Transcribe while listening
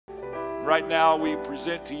Right now, we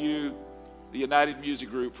present to you the United Music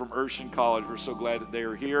Group from Urshan College. We're so glad that they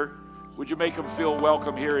are here. Would you make them feel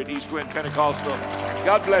welcome here at Eastwind Pentecostal?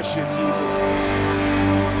 God bless you, Jesus.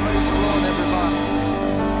 Praise the Lord, everybody.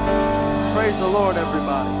 Praise the Lord,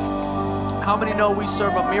 everybody. How many know we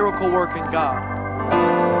serve a miracle-working God,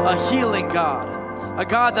 a healing God, a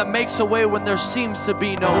God that makes a way when there seems to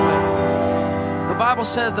be no way? The Bible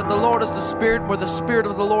says that the Lord is the Spirit. Where the Spirit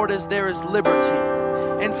of the Lord is, there is liberty.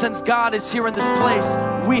 And since God is here in this place,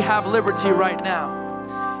 we have liberty right now.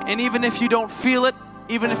 And even if you don't feel it,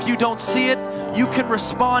 even if you don't see it, you can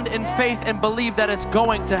respond in faith and believe that it's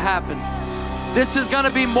going to happen. This is going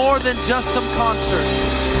to be more than just some concert.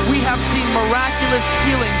 We have seen miraculous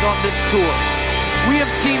healings on this tour. We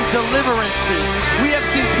have seen deliverances. We have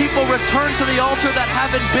seen people return to the altar that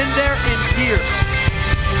haven't been there in years.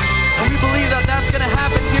 And we believe that that's going to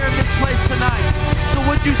happen here in this place tonight. So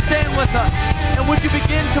would you stand with us? And would you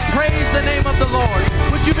begin to praise the name of the Lord?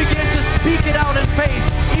 Would you begin to speak it out in faith?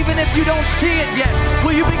 Even if you don't see it yet,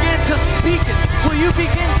 will you begin to speak it? Will you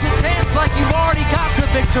begin to dance like you've already got the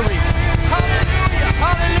victory? Hallelujah,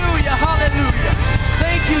 hallelujah, hallelujah.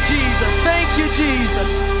 Thank you, Jesus. Thank you,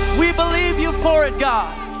 Jesus. We believe you for it, God.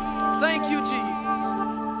 Thank you, Jesus.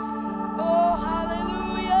 Oh,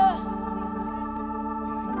 hallelujah.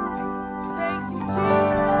 Thank you, Jesus.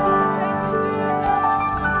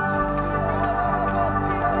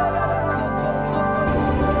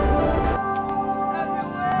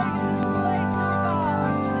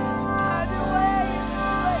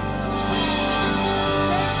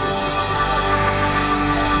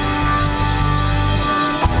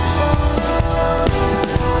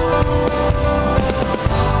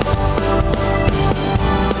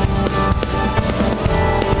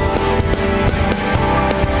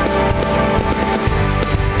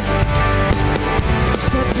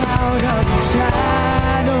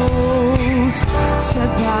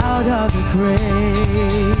 Step out of the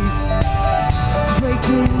grave, break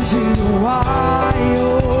into the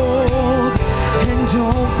wild, and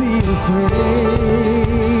don't be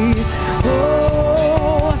afraid.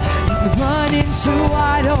 Oh, and run into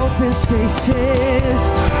wide open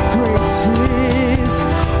spaces. Grace is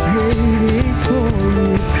waiting for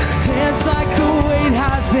you. Dance like the weight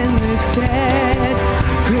has been lifted.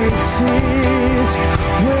 Grace is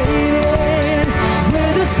waiting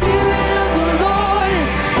where the Spirit of the Lord is.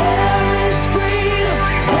 There is freedom.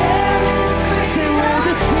 There is freedom. Say where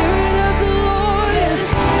the Spirit of the Lord is. The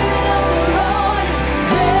Spirit of the Lord is.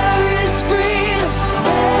 There is freedom.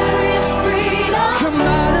 There is freedom. Come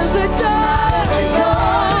out of the dark.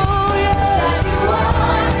 Oh yes.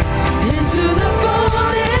 Into the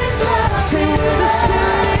fullness. Say where the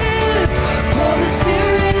Spirit is. For the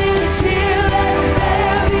Spirit is here. Let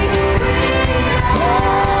there be freedom.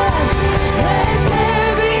 Yes. Let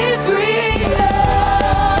there be freedom.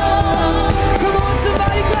 Come on,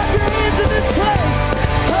 somebody clap your hands in this place.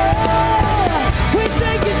 Oh, we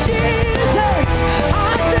thank you, Jesus. I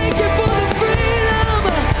thank you for the freedom.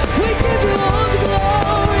 We give you all the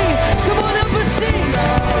glory. Come on, help us sing.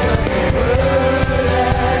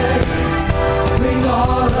 Bring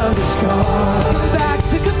all of the scars. Come back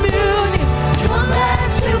to communion. Come back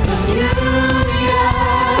to communion.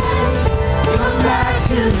 Come back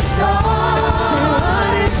to the stars. So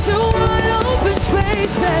run into wide open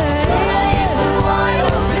spaces. Run into wide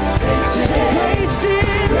open spaces. Grace is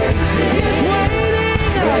waiting.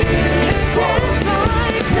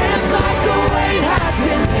 And dance like the weight has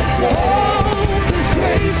been. Oh, 'cause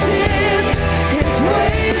grace is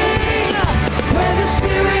waiting. Where the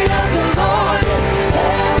Spirit of the Lord is,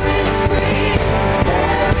 there is freedom.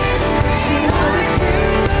 There is freedom. See how the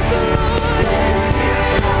Spirit of the Lord is. The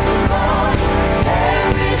Spirit of the Lord is.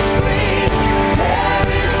 There is freedom. There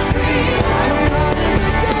is freedom. Come on in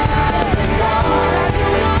the dark. Just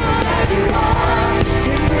as you are.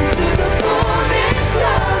 And bring to the fullness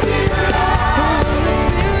of His love. Oh, the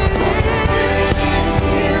Spirit is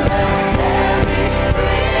here. There is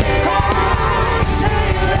freedom. Oh, say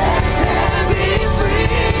let there be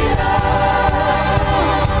freedom.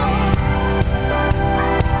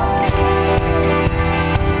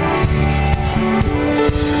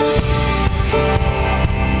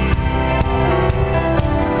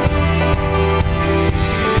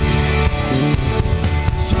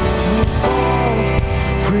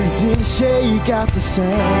 Prison shake at the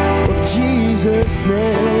sound of Jesus'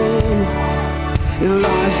 name. And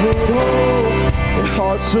lives made whole, and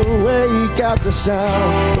hearts awake at the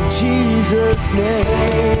sound of Jesus'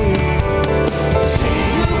 name.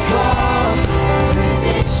 Chains will fall,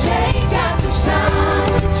 prison shake at the sound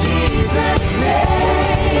of Jesus'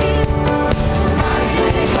 name. Lives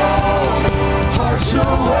made whole, hearts hearts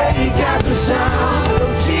awake at the sound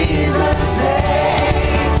of Jesus'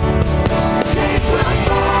 name. Chains will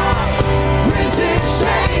fall, prisons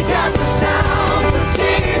shake at the sound of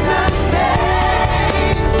Jesus'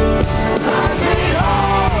 name. Lives made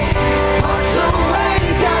whole, hearts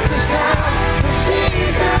awake at the sound of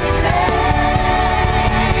Jesus' name.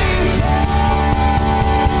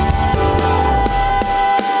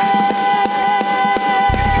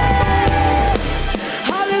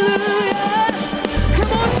 Hallelujah!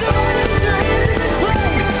 Come on, somebody, lift your hands in this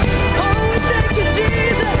place.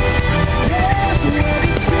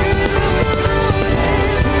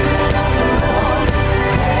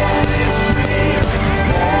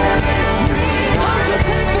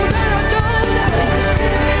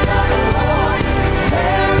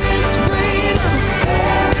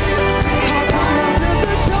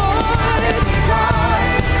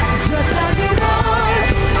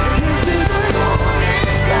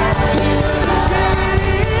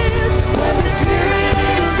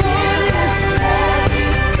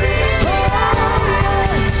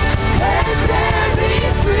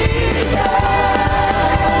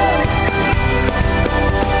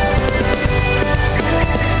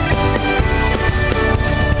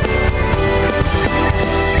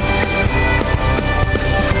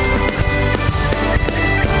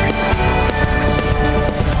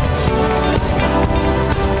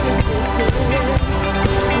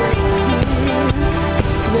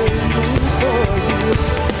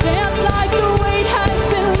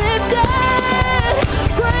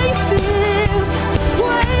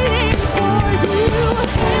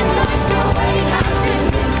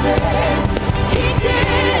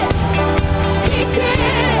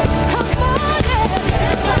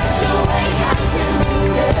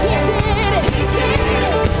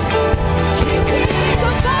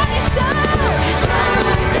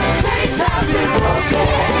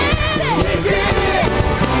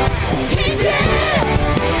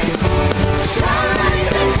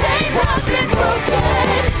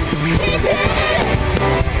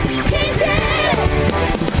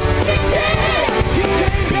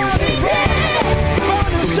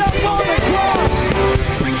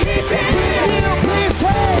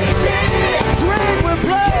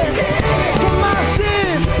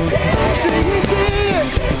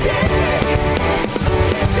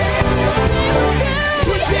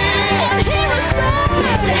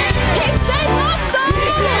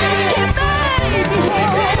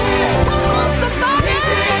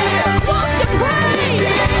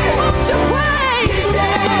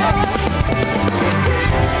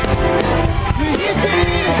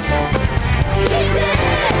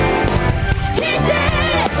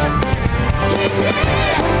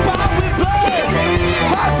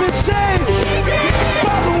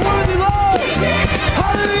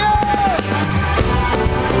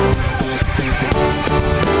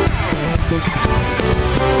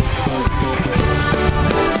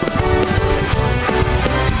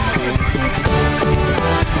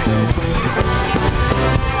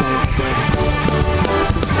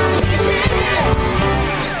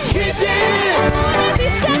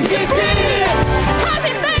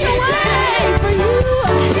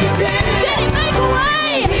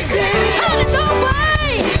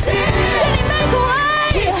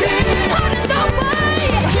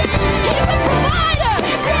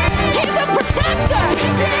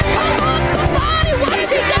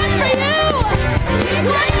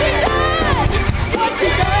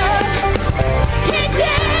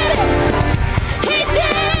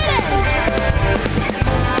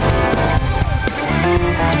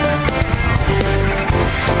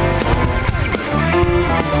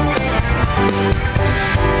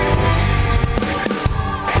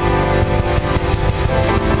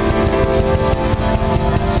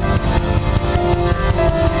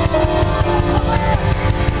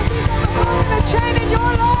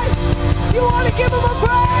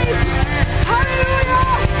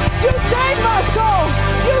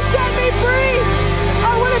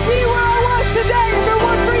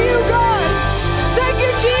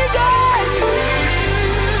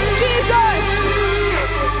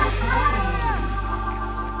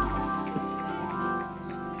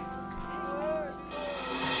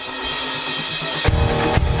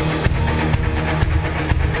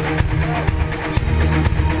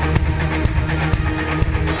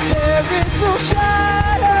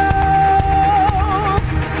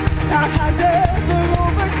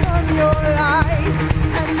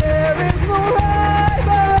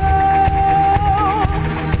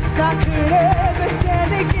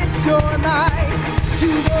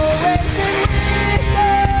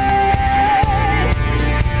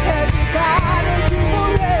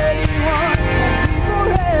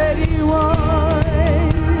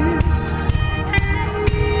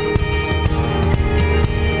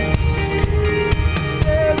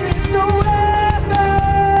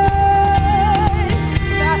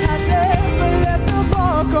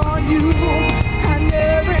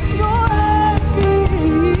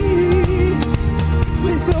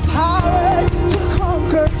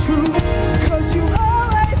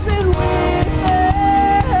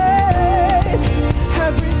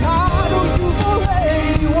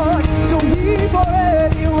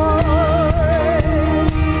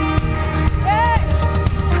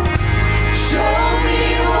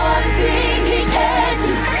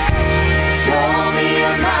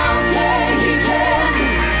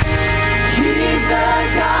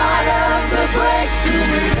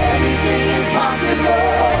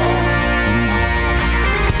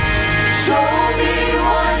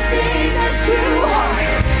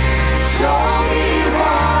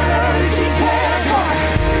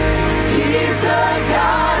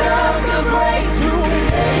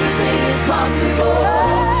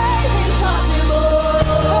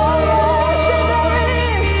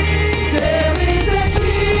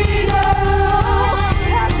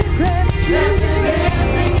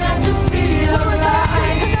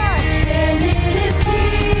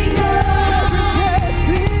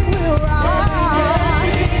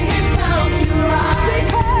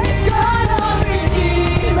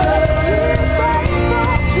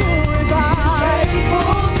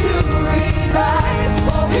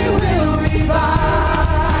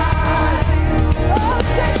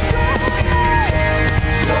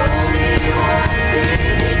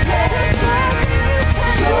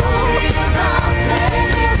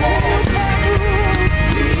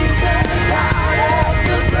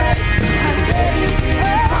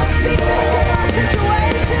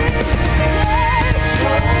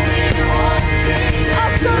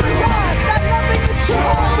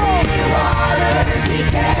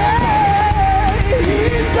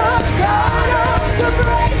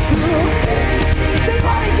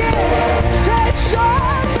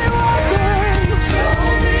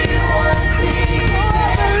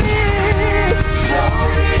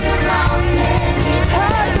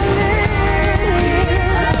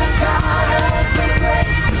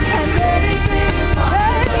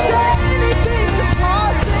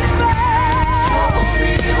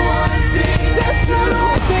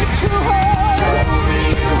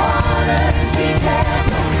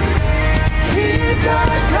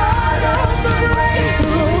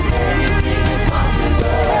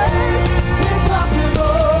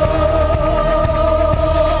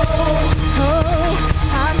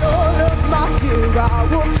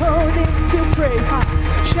 to praise.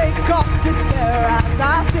 Shake off despair as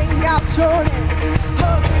I sing out your name. A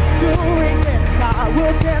victory dance, I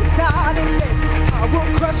will dance out in faith. I will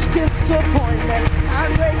crush disappointment and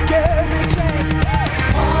break every chain.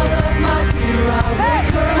 All of my fear I will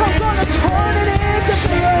turn. I'm gonna turn it into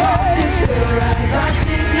praise. As I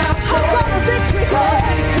sing out your name. I've got a victory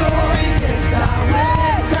dance. Victory dance, I will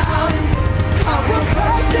dance out in faith. I will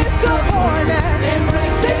crush disappointment and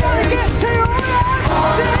break every chain.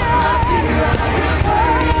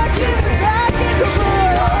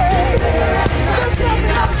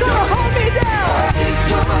 Hold me down.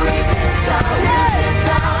 Victory dance, I will dance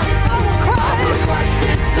out. I will crush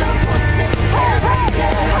disappointment. Hey,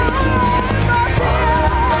 my fear.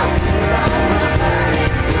 I will turn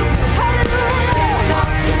into hallelujah. Shake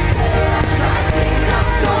off despair as I sing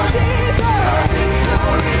out your Jesus.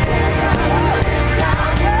 Victory dance, I will dance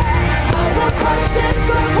out. I will crush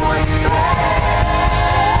disappointment.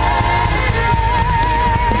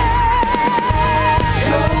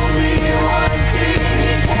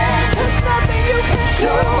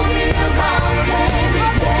 Show me a mountain he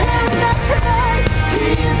can.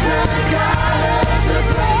 He's the God of the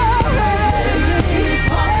breakthrough. It's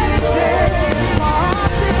possible for you.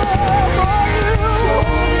 Show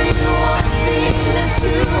me one thing that's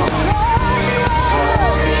true. Show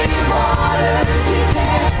me waters he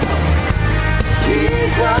can.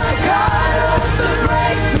 He's the God of the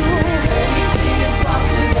breakthrough. Anything is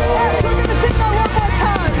possible. We're gonna sing that one more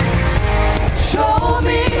time. Show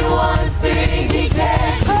me one thing he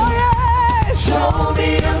can. Oh yes. Show me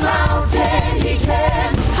a mountain he can.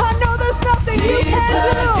 I know there's nothing you can do. He's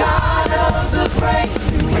the God of the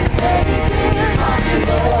breakthrough. And anything is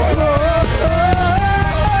possible.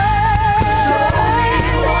 Show me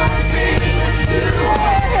one thing that's true.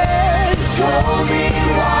 Show me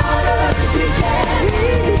waters he can.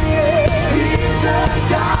 He's the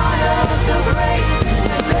God of the breakthrough.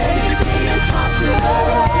 And anything is possible.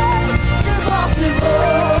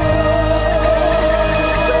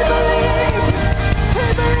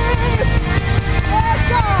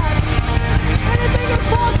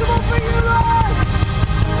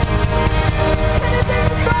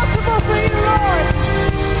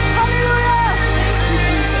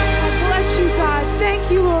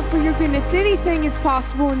 For your goodness, anything is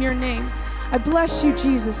possible in your name. I bless you,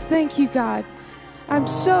 Jesus. Thank you, God. I'm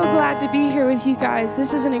so glad to be here with you guys.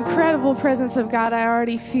 This is an incredible presence of God I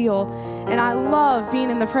already feel, and I love being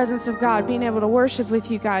in the presence of God, being able to worship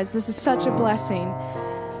with you guys. This is such a blessing.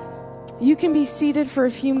 You can be seated for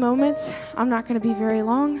a few moments. I'm not going to be very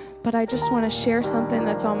long, but I just want to share something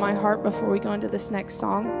that's on my heart before we go into this next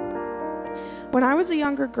song. When I was a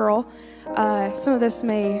younger girl, some of this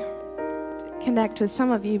may connect with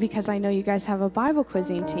some of you because I know you guys have a Bible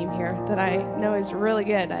quizzing team here that I know is really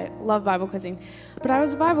good. I love Bible quizzing. But I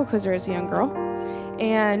was a Bible quizzer as a young girl.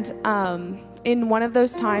 And in one of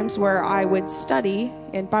those times where I would study,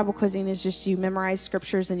 and Bible quizzing is just you memorize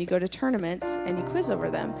scriptures and you go to tournaments and you quiz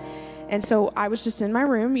over them. And so I was just in my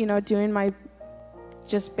room, you know, doing my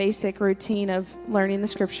just basic routine of learning the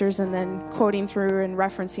scriptures and then quoting through and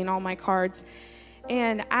referencing all my cards.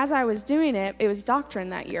 And as I was doing it, it was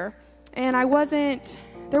doctrine that year. And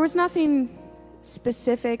there was nothing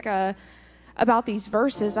specific about these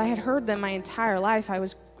verses. I had heard them my entire life. I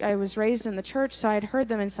was raised in the church, so I had heard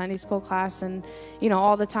them in Sunday school class and, you know,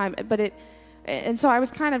 all the time. And so I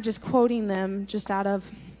was kind of just quoting them just out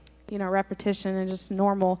of, you know, repetition and just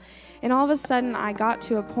normal. And all of a sudden, I got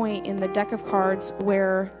to a point in the deck of cards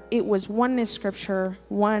where it was oneness scripture,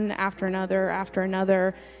 one after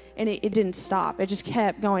another, and it didn't stop. It just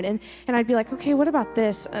kept going. And I'd be like, okay, what about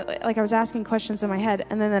this? Like I was asking questions in my head,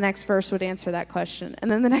 and then the next verse would answer that question.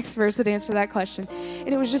 And then the next verse would answer that question. And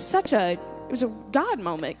it was just it was a God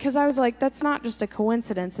moment, because I was like, that's not just a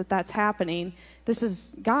coincidence that that's happening. This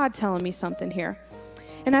is God telling me something here.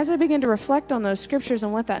 And as I began to reflect on those scriptures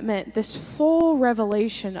and what that meant, this full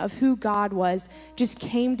revelation of who God was just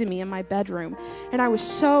came to me in my bedroom. And I was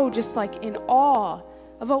so just like in awe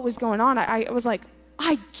of what was going on. I was like,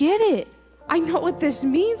 I get it. I know what this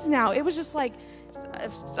means now. It was just like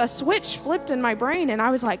a switch flipped in my brain, and I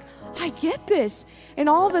was like, I get this. And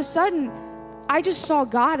all of a sudden, I just saw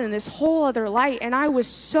God in this whole other light, and I was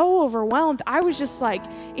so overwhelmed. I was just like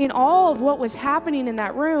in awe of what was happening in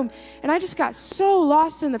that room, and I just got so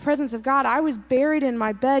lost in the presence of God. I was buried in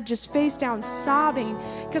my bed, just face down, sobbing,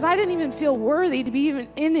 because I didn't even feel worthy to be even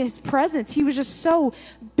in his presence. He was just so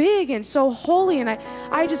big and so holy, and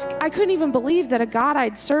I couldn't even believe that a God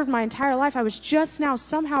I'd served my entire life, I was just now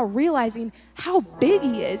somehow realizing how big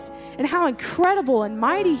he is and how incredible and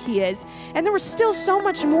mighty he is. And there was still so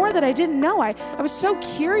much more that I didn't know. I was so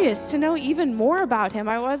curious to know even more about him.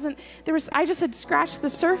 I just had scratched the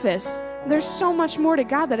surface. There's so much more to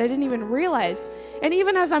God that I didn't even realize. And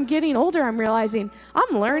even as I'm getting older, I'm realizing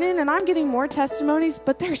I'm learning and I'm getting more testimonies,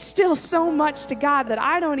 but there's still so much to God that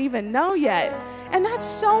I don't even know yet. And that's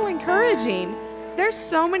so encouraging. There's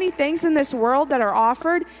so many things in this world that are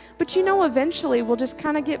offered, but eventually we'll just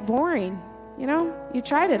kind of get boring. You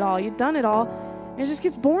tried it all, you've done it all, and it just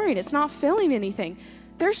gets boring. It's not filling anything.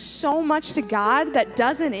 There's so much to God that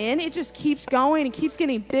doesn't end. It just keeps going and keeps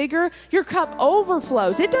getting bigger. Your cup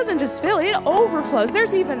overflows. It doesn't just fill, it overflows.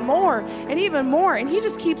 There's even more, and he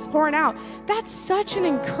just keeps pouring out. That's such an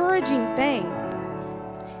encouraging thing.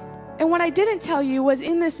 And what I didn't tell you was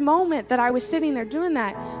in this moment that I was sitting there doing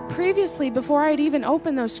that, previously, before I had even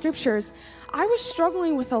opened those scriptures, I was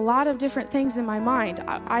struggling with a lot of different things in my mind.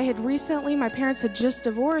 I had recently, my parents had just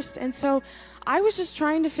divorced, and so I was just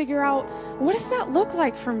trying to figure out, what does that look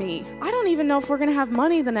like for me? I don't even know if we're going to have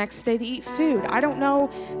money the next day to eat food. I don't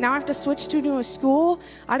know. Now I have to switch to a school.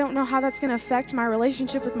 I don't know how that's going to affect my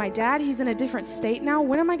relationship with my dad. He's in a different state now.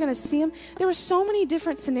 When am I going to see him? There were so many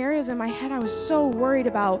different scenarios in my head I was so worried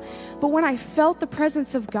about. But when I felt the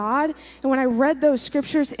presence of God and when I read those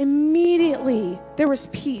scriptures, immediately there was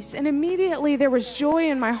peace and immediately there was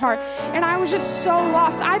joy in my heart. And I was just so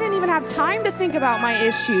lost. I didn't even have time to think about my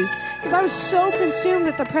issues because I was so consumed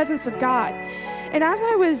with the presence of God. And as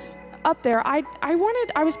I was up there, I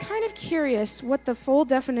was kind of curious what the full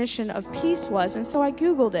definition of peace was, and so I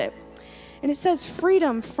Googled it. And it says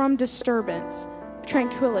freedom from disturbance,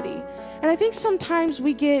 tranquility. And I think sometimes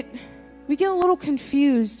we get a little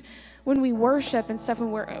confused when we worship and stuff,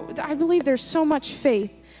 and I believe there's so much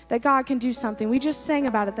faith that God can do something. We just sang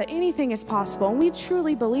about it, that anything is possible, and we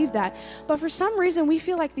truly believe that. But for some reason, we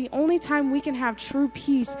feel like the only time we can have true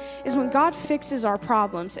peace is when God fixes our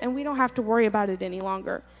problems, and we don't have to worry about it any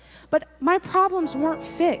longer. But my problems weren't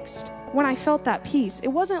fixed when I felt that peace. It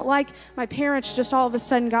wasn't like my parents just all of a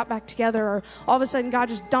sudden got back together, or all of a sudden God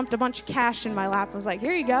just dumped a bunch of cash in my lap and was like,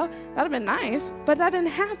 here you go, that'd have been nice. But that didn't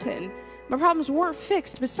happen. My problems weren't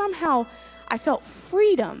fixed, but somehow I felt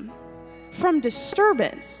freedom from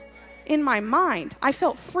disturbance in my mind. I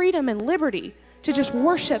felt freedom and liberty to just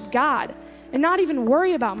worship God and not even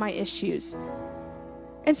worry about my issues.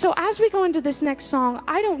 And so as we go into this next song,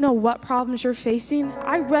 I don't know what problems you're facing.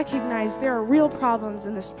 I recognize there are real problems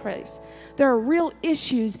in this place. There are real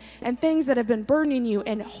issues and things that have been burdening you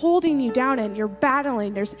and holding you down, and you're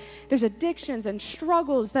battling. There's addictions and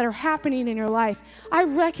struggles that are happening in your life. I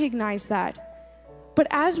recognize that. But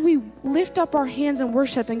as we lift up our hands in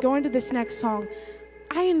worship and go into this next song,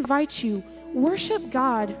 I invite you, worship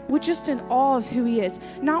God with just an awe of who he is,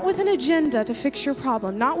 not with an agenda to fix your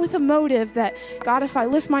problem, not with a motive that, God, if I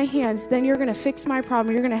lift my hands, then you're going to fix my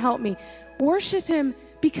problem, you're going to help me. Worship him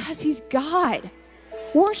because he's God.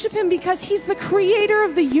 Worship him because he's the creator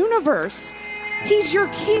of the universe. He's your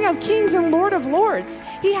King of Kings and Lord of Lords.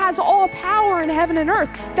 He has all power in heaven and earth.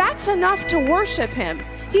 That's enough to worship him.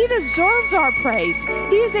 He deserves our praise.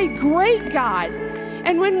 He is a great God.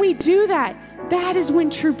 And when we do that, that is when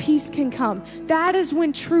true peace can come. That is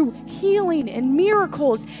when true healing and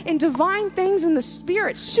miracles and divine things in the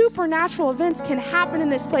spirit, supernatural events can happen in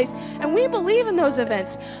this place. And we believe in those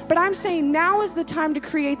events. But I'm saying now is the time to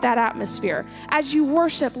create that atmosphere. As you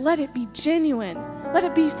worship, let it be genuine. Let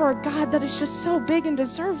it be for a God that is just so big and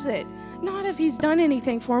deserves it. Not if he's done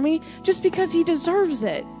anything for me, just because he deserves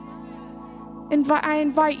it. I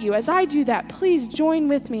invite you, as I do that, please join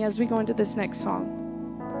with me as we go into this next song.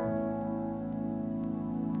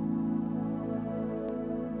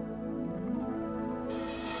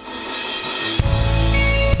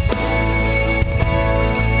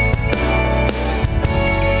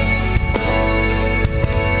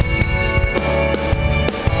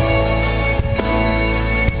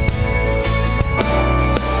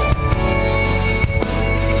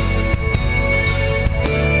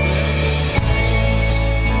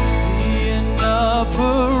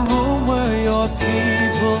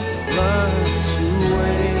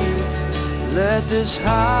 This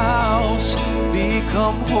house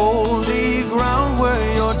become holy ground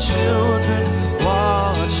where your children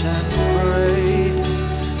watch and pray.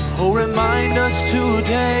 Oh, remind us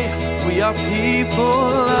today we are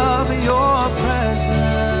people of your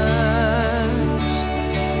presence.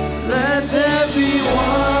 Let there be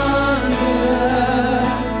wonder.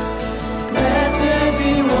 Let there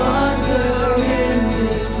be wonder in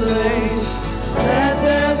this place. Let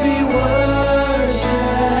there be worship.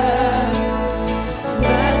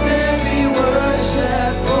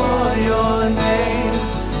 Your name,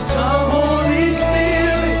 come Holy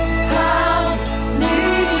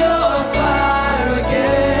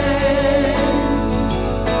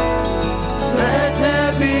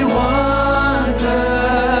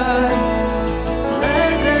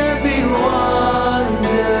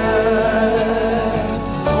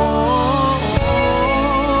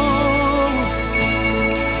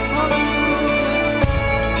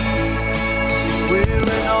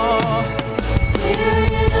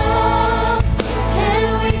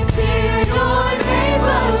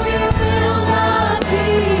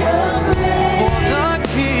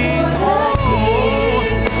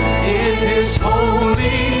His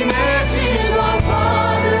holiness is our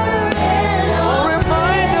Father and our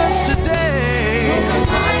remind us today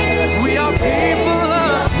we are people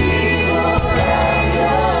of your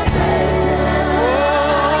presence.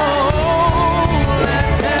 Let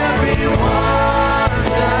there be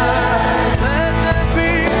wonder. Let there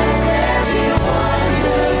be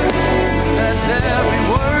wonder. Let there be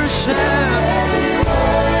worship.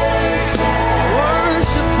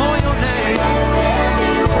 Worship for your name.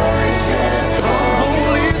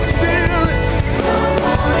 Holy Spirit,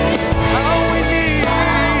 how we need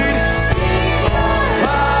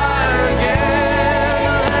fire again.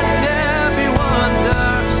 Let there be wonder.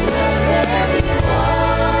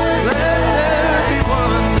 Let there be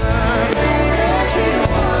wonder.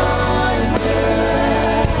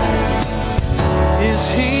 Is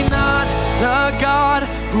He not the God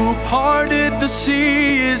who parted the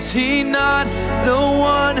sea? Is He not the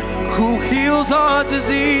one who heals our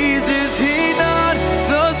disease? Is He not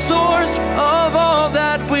the source of all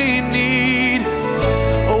that we need?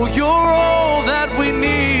 Oh, you're all that we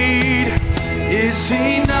need. Is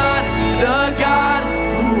He not the God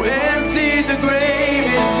who emptied the grave?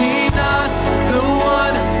 Is He not the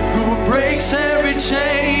one who breaks every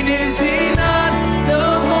chain? Is He not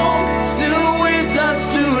the hope still with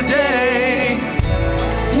us today?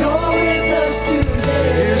 You're with us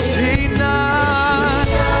today. Is He not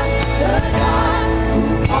the God who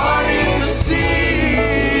parted the seas?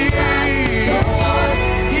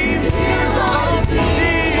 He heals our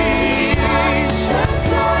disease. The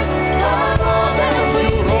source of all that we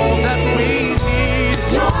need.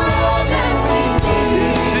 You're all that we need.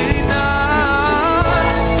 Is He not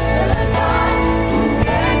the God who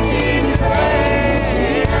emptied the grave? Is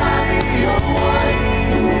He not the one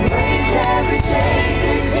who breaks every chain?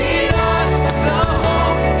 Is He not the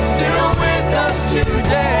hope still with us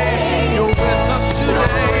today? You're with us today.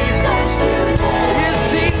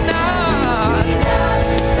 Is He not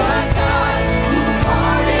the God who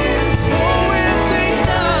parted the sea? Oh, is He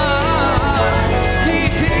not? He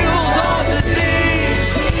heals all disease. Is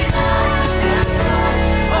He not the source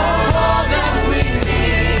of all that we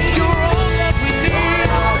need? You're all that we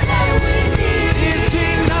need. Is He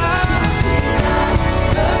not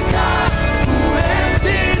the God who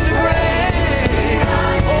emptied the grave?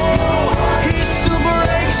 Oh, He still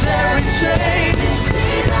breaks every chain. Is He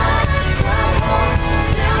not the hope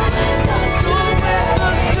still with us? You're with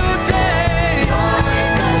us today. You're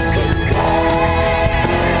with us today.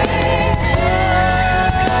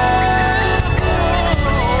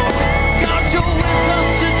 God, you're with us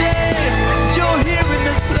today. You're here in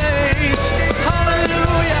this place.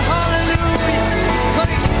 Hallelujah, hallelujah.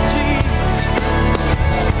 Thank you, Jesus.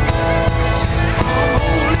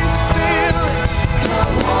 Holy Spirit,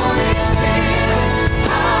 come, Holy Spirit,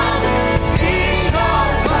 come, need your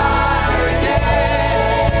fire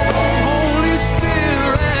again. Holy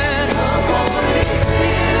Spirit, come, Holy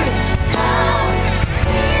Spirit, come,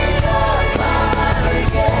 need your fire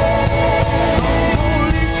again.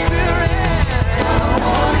 Holy Spirit, come,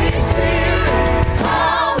 Holy Spirit,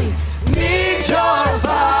 come, need your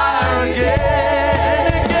fire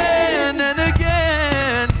again and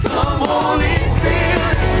again. Come, Holy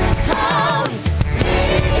Spirit, come,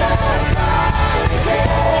 need your fire again.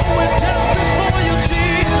 Oh, we're desperate for you,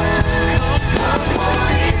 Jesus. Come,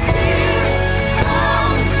 Holy Spirit,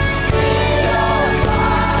 come, need your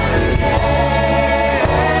fire again.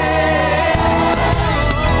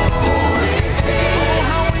 Holy Spirit,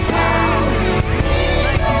 oh, how we need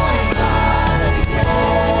your fire again.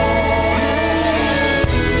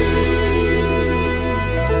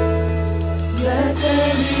 Let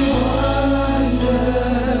there be wonder.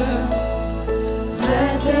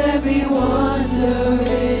 Let there be wonder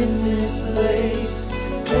in this place.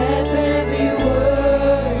 Let there be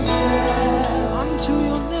worship unto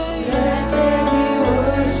your name. Let there be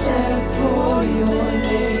worship for your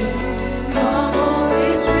name. Come,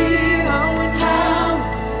 Holy Spirit, how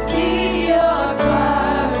need your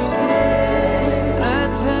fire again. Let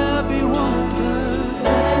there be wonder.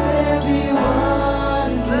 Let there be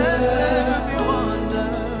wonder.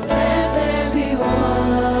 Let there be wonder.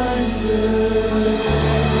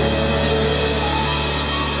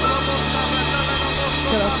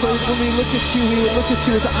 God, I pray when we look at you, we would look at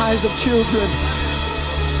you with the eyes of children.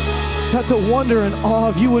 That the wonder and awe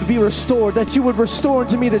of you would be restored, that you would restore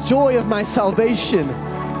unto me the joy of my salvation.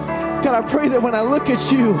 God, I pray that when I look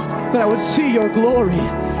at you, that I would see your glory,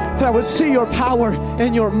 that I would see your power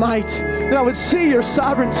and your might, that I would see your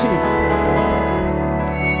sovereignty.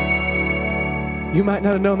 You might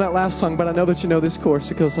not have known that last song, but I know that you know this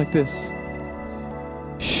chorus. It goes like this.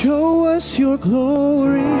 Show us your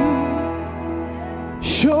glory.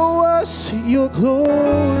 Show us your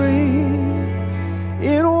glory.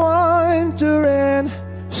 In wonder and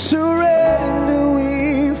surrender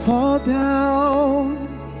we fall down.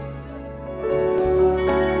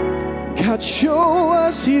 God, show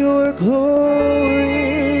us your glory.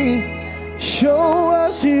 Show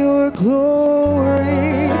us your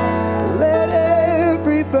glory. Let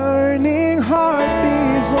every burning heart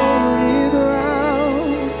be holy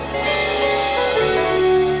ground.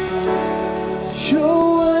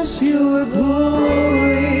 Show us your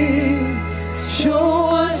glory. Show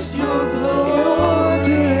us your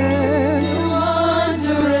glory. In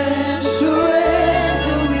wonder and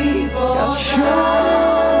surrender we fall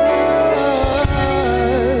down.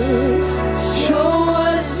 Show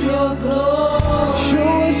us your glory.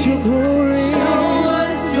 Show us your glory. Show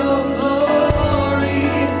us your glory.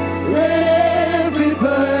 Let every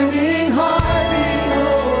burning heart be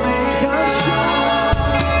holy. God, show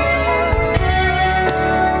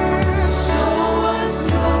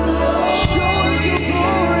us your glory. Show us your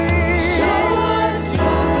glory. Show us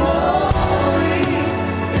your glory.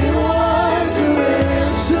 In wonder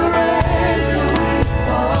and surrender we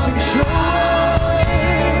fall. Sing, show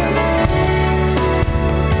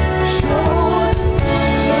us,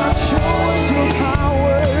 God, show us your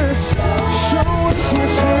power. Show us your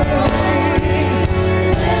glory.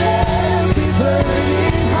 Every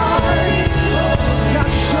burning heart,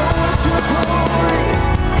 God, show us your glory.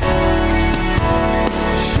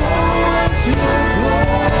 Show us your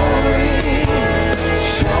glory.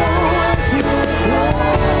 Show us your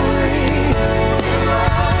glory.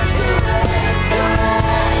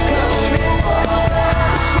 God, show us.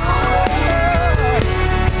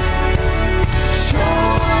 Show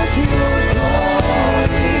us your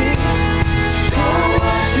glory. Show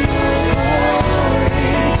us your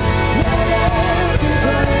glory. Let every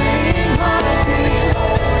burning heart be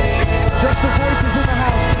holy. Just the voices in the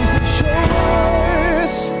house. Can you say,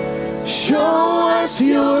 show us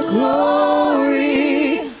your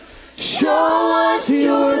glory. Show us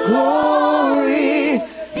your glory.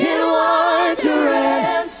 In wonder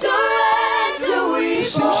and surrender we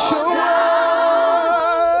fall down.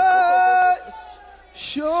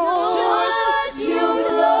 Show us your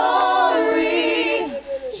glory.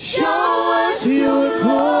 Show us your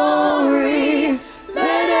glory.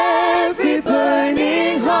 Let every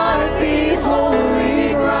burning heart be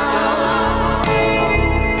holy ground.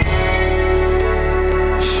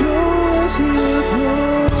 Show us your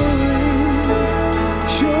glory.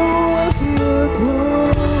 Show us your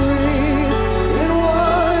glory. In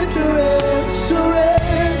wonder and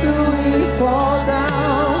surrender we fall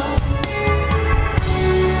down.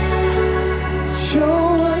 Show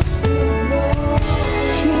us your glory.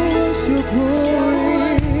 Show us your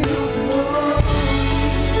glory.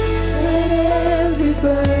 Let every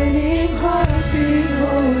burning heart be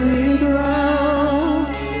holy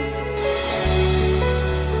ground.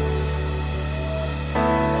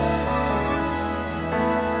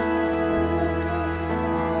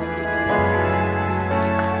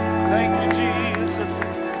 Thank you, Jesus.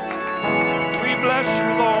 We bless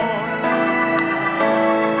you, Lord.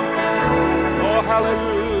 Oh,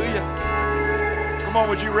 hallelujah. Come on,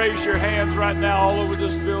 would you raise your hands right now all over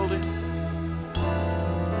this building?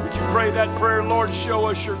 Would you pray that prayer? Lord, show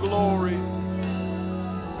us your glory.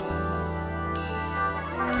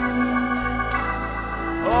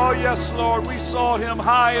 Oh, yes, Lord. We saw him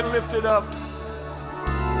high and lifted up.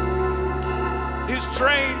 His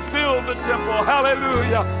train filled the temple.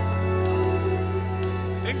 Hallelujah.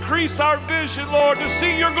 Increase our vision, Lord, to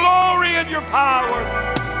see your glory and your power.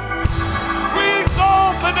 We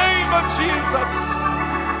exalt the name of Jesus.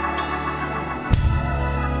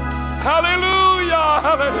 Hallelujah,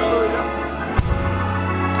 hallelujah.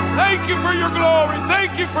 Thank you for your glory.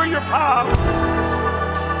 Thank you for your power.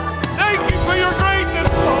 Thank you for your greatness,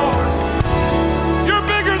 Lord. You're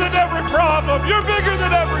bigger than every problem. You're bigger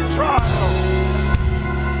than every trial.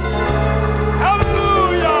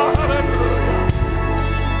 Hallelujah, hallelujah.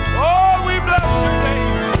 Oh, we bless your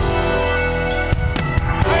name.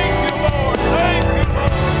 Thank you, Lord. Thank you,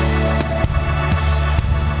 Lord.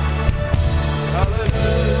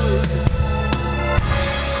 Hallelujah.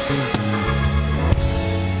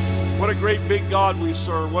 What a great big God we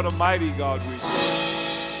serve. What a mighty God we serve.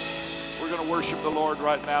 We're going to worship the Lord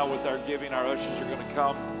right now with our giving. Our ushers are going to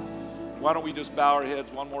come. Why don't we just bow our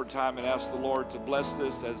heads one more time and ask the Lord to bless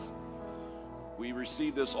this as we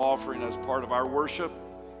receive this offering as part of our worship,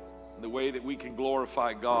 the way that we can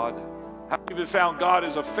glorify God. How many of you found God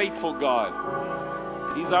is a faithful God?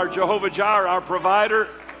 He's our Jehovah Jireh, our provider.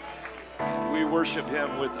 We worship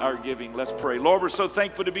him with our giving. Let's pray. Lord, we're so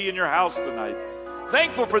thankful to be in your house tonight.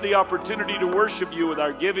 Thankful for the opportunity to worship you with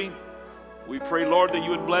our giving. We pray, Lord, that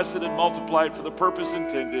you would bless it and multiply it for the purpose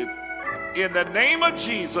intended. In the name of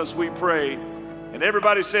Jesus, we pray. And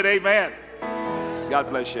everybody said amen. God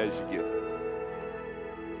bless you as you give.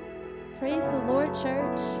 Praise the Lord,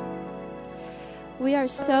 church. We are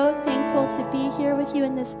so thankful to be here with you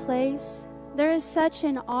in this place. There is such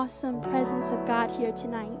an awesome presence of God here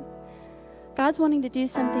tonight. God's wanting to do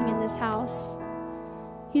something in this house.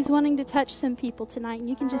 He's wanting to touch some people tonight, and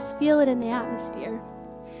you can just feel it in the atmosphere.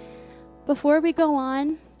 Before we go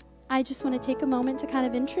on, I just want to take a moment to kind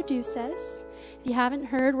of introduce us. If you haven't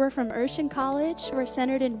heard, we're from Urshan College. We're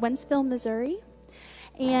centered in Wentzville, Missouri.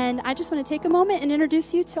 And I just want to take a moment and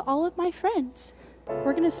introduce you to all of my friends.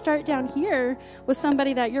 We're going to start down here with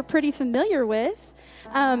somebody that you're pretty familiar with.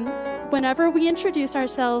 Whenever we introduce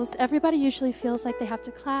ourselves, everybody usually feels like they have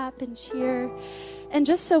to clap and cheer. And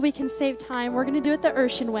just so we can save time, we're going to do it the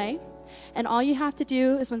Urshan way. And all you have to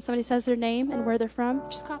do is when somebody says their name and where they're from,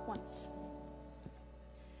 just clap once.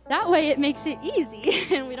 That way it makes it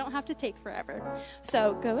easy and we don't have to take forever.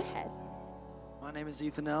 So go ahead. My name is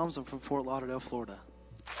Ethan Elms. I'm from Fort Lauderdale, Florida.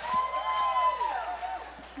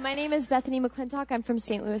 My name is Bethany McClintock. I'm from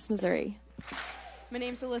St. Louis, Missouri. My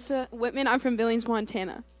name's Alyssa Whitman. I'm from Billings,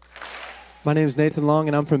 Montana. My name is Nathan Long,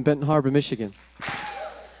 and I'm from Benton Harbor, Michigan.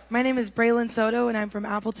 My name is Braylon Soto, and I'm from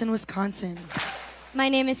Appleton, Wisconsin. My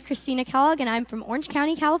name is Christina Kellogg, and I'm from Orange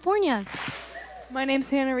County, California. My name's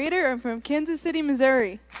Hannah Reeder. I'm from Kansas City,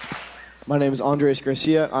 Missouri. My name is Andres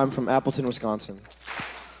Garcia. I'm from Appleton, Wisconsin.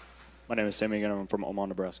 My name is Sammy, and I'm from Omaha,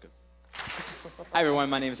 Nebraska. Hi, everyone.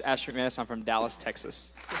 My name is Asher McManus. I'm from Dallas,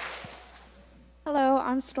 Texas. Hello,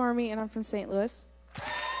 I'm Stormy, and I'm from St. Louis.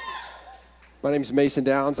 My name is Mason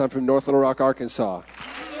Downs. I'm from North Little Rock, Arkansas.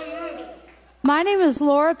 My name is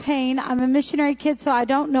Laura Payne. I'm a missionary kid, so I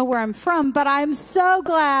don't know where I'm from, but I'm so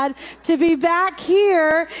glad to be back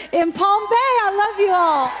here in Palm Bay. I love you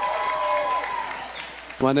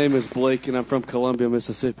all. My name is Blake, and I'm from Columbia,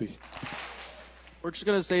 Mississippi. We're just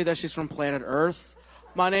going to say that she's from planet Earth.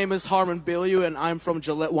 My name is Harmon Billieu, and I'm from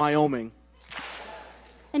Gillette, Wyoming.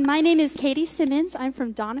 And my name is Katie Simmons. I'm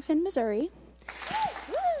from Doniphan, Missouri.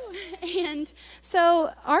 And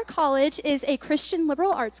so our college is a Christian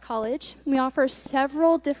liberal arts college. We offer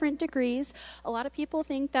several different degrees. A lot of people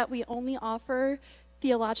think that we only offer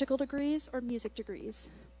theological degrees or music degrees,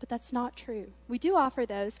 but that's not true. We do offer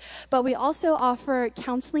those, but we also offer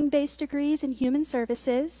counseling-based degrees in human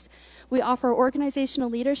services. We offer organizational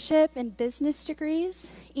leadership and business degrees,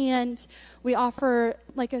 and we offer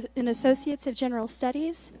like an Associates of General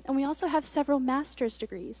Studies, and we also have several master's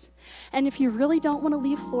degrees. And if you really don't want to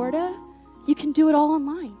leave Florida, you can do it all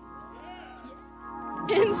online.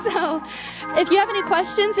 And so if you have any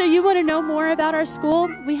questions or you want to know more about our school,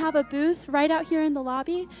 we have a booth right out here in the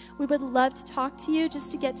lobby. We would love to talk to you just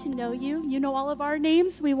to get to know you. You know all of our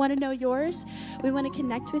names. We want to know yours. We want to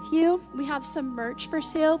connect with you. We have some merch for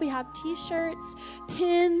sale. We have t-shirts,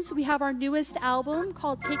 pins. We have our newest album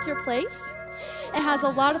called Take Your Place. It has a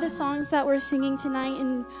lot of the songs that we're singing tonight.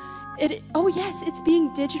 And oh yes, it's being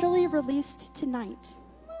digitally released tonight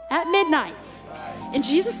at midnight. In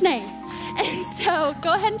Jesus' name. And so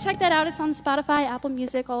go ahead and check that out. It's on Spotify, Apple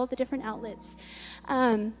Music, all of the different outlets.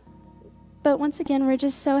 But once again, we're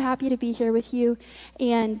just so happy to be here with you.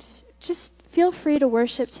 And just feel free to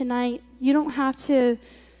worship tonight. You don't have to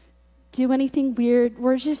do anything weird.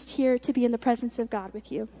 We're just here to be in the presence of God with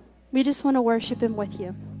you. We just want to worship Him with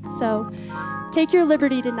you. So take your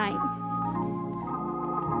liberty tonight.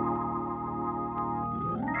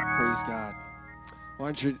 Praise God.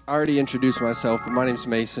 Well, I already introduced myself, but my name's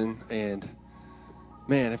Mason, and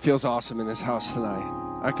man, it feels awesome in this house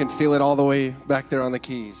tonight. I can feel it all the way back there on the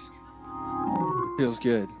keys. Feels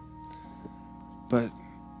good. But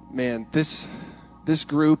man, this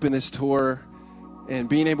group and this tour and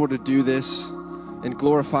being able to do this and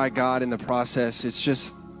glorify God in the process,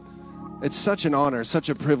 it's such an honor, such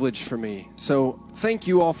a privilege for me. So thank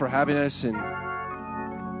you all for having us, and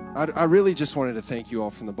I really just wanted to thank you all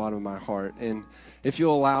from the bottom of my heart. And if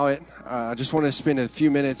you'll allow it, I just want to spend a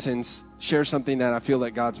few minutes and share something that I feel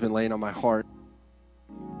that God's been laying on my heart.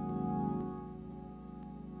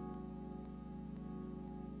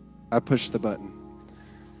 I pushed the button.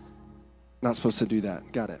 Not supposed to do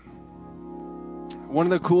that. Got it. One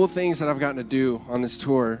of the cool things that I've gotten to do on this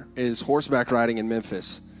tour is horseback riding in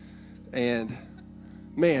Memphis. And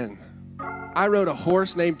man, I rode a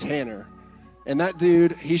horse named Tanner. And that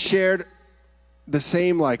dude, he shared the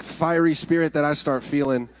same like fiery spirit that I start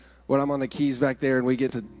feeling when I'm on the keys back there and we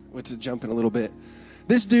get to jumping a little bit.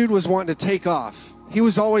 This dude was wanting to take off. He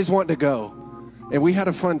was always wanting to go. And we had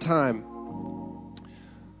a fun time.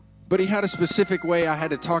 But he had a specific way I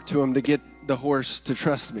had to talk to him to get the horse to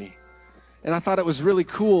trust me. And I thought it was really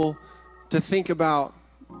cool to think about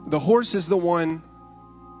the horse is the one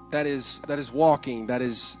that is walking, that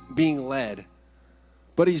is being led.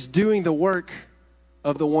 But he's doing the work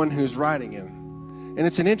of the one who's riding him. And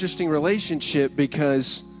it's an interesting relationship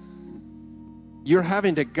because you're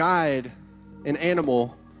having to guide an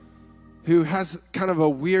animal who has kind of a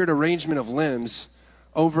weird arrangement of limbs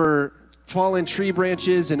over fallen tree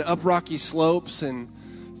branches and up rocky slopes and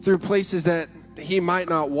through places that he might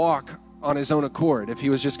not walk on his own accord. If he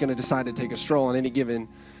was just going to decide to take a stroll on any given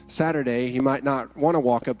Saturday, he might not want to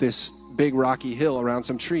walk up this big rocky hill around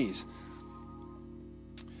some trees.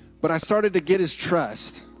 But I started to get his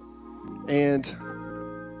trust, and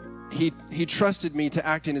he trusted me to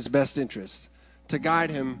act in his best interest, to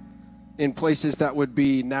guide him in places that would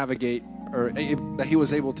be that he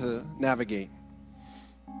was able to navigate.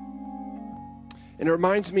 And it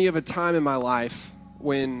reminds me of a time in my life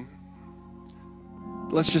when,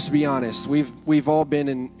 let's just be honest, we've all been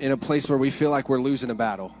in a place where we feel like we're losing a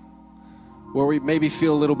battle, where we maybe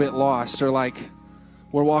feel a little bit lost, or like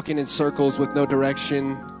we're walking in circles with no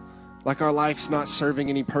direction, like our life's not serving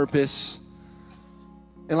any purpose,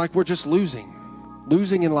 and like we're just losing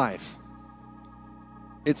in life.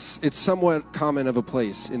 It's somewhat common of a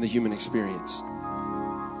place in the human experience.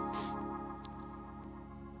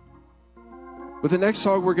 But the next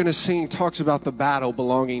song we're going to sing talks about the battle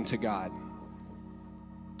belonging to God.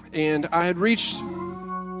 And I had reached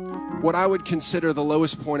what I would consider the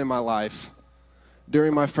lowest point in my life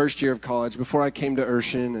during my first year of college, before I came to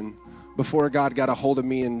Urshan and before God got a hold of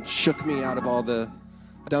me and shook me out of all the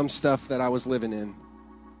dumb stuff that I was living in.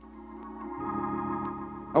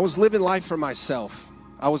 I was living life for myself.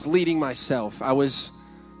 I was leading myself. I was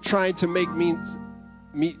trying to make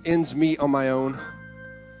ends meet on my own,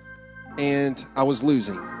 and I was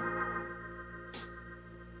losing.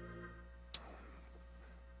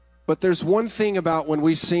 But there's one thing about when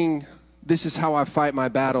we sing, "This is how I fight my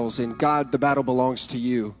battles," and "God, the battle belongs to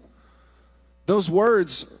you." Those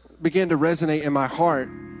words began to resonate in my heart.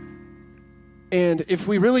 And if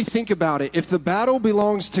we really think about it, if the battle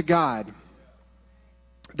belongs to God,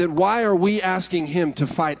 then why are we asking him to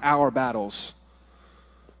fight our battles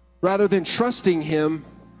rather than trusting him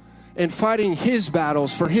and fighting his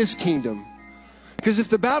battles for his kingdom? Because if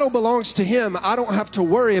the battle belongs to him, I don't have to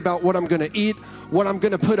worry about what I'm going to eat, what I'm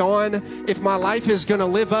going to put on, if my life is going to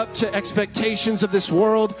live up to expectations of this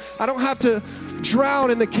world. I don't have to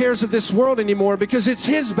drown in the cares of this world anymore, because it's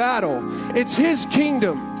his battle. It's his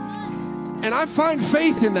kingdom. And I find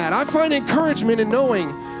faith in that. I find encouragement in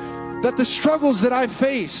knowing that the struggles that I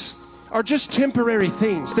face are just temporary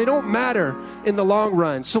things. They don't matter in the long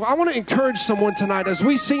run. So I want to encourage someone tonight, as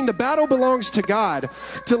we sing "The Battle Belongs to God,"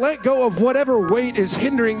 to let go of whatever weight is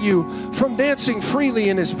hindering you from dancing freely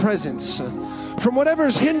in his presence, from whatever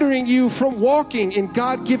is hindering you from walking in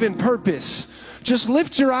God-given purpose. Just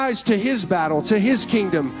lift your eyes to his battle, to his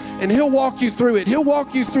kingdom, and he'll walk you through it. He'll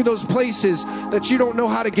walk you through those places that you don't know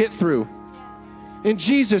how to get through. In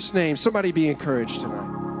Jesus' name, somebody be encouraged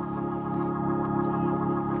tonight.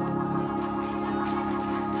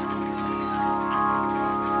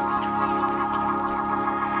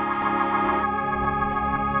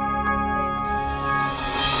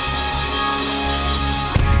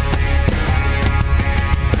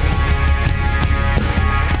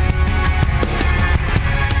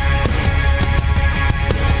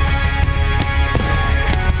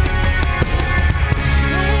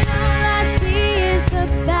 When all I see is the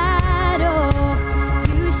battle,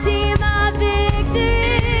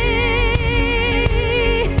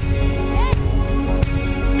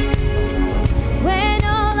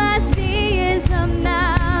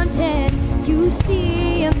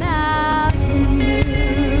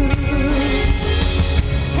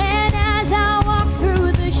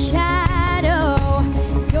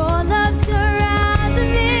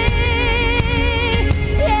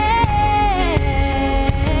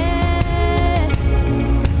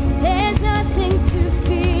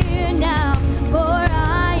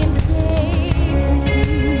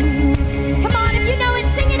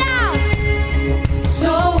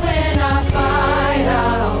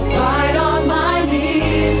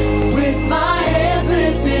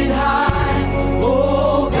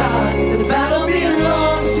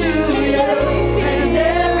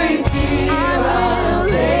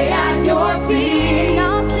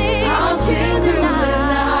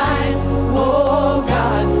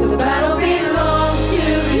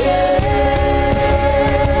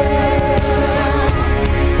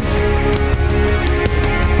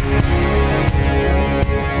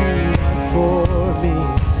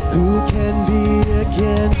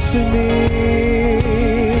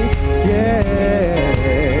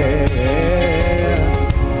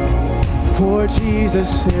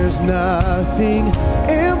 Jesus, there's nothing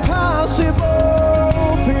impossible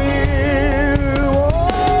for you.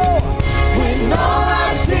 Oh, when all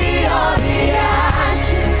I see are the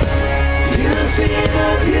ashes, you see the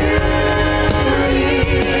beauty.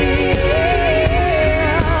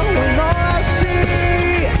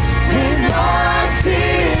 When all I see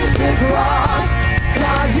is the cross,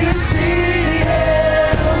 God, you see the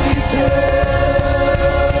empty tomb.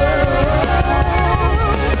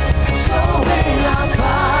 So when I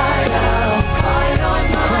fight, I'll fight on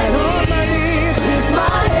my knees with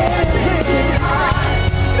my head lifted high.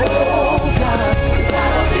 Oh God, the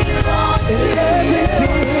battle belongs to you.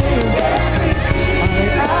 Every fear,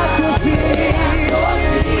 at your feet,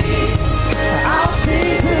 I'll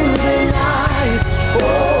sing through the night.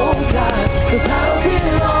 Oh God, the battle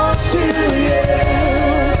belongs to you.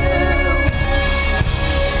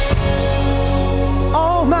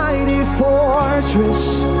 Almighty fortress,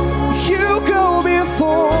 you go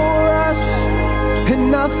before us, and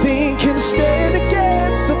nothing can stand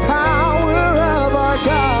against the power of our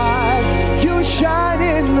God. You shine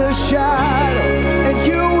in the shadow, and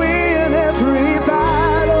you win every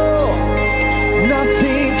battle.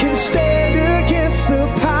 Nothing can stand against the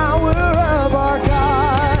power of our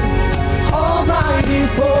God. Almighty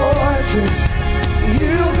fortress,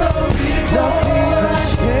 you go before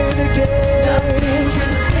us, nothing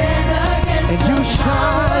can stand against, and you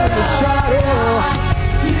shine in the shadow.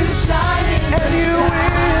 You shine in and you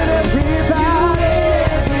win every battle.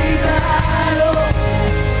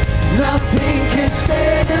 Nothing can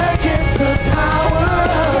stand against the power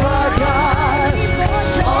of our God.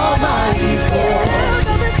 Almighty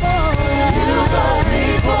fortress, you go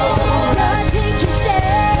before us. Nothing can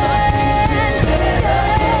stand against the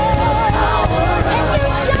power of our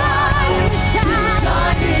God. And you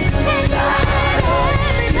shine in the shadow.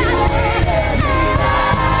 Every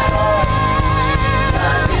battle.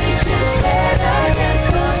 Nothing can stand against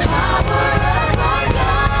the power of our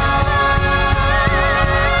God.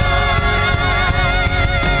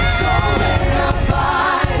 So when I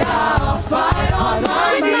fight, I'll fight on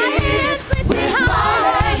my knees with my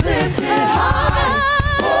head lifted high.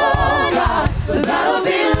 Oh God, the battle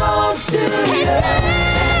belongs to you.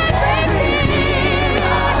 Every fear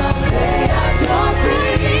I'll lay at your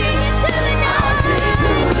feet. I'll sing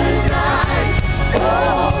through the night. Oh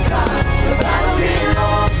God, the battle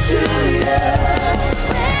belongs to you.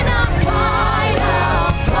 When I fight,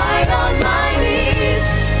 I'll fight on my knees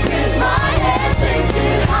with my head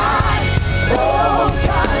lifted high. Oh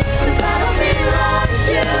God, the battle belongs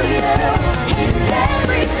to you. And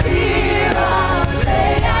every fear I'll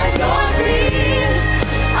lay at your feet.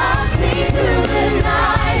 I'll sing through the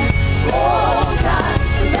night. Oh God,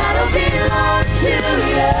 the battle belongs to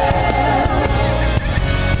you.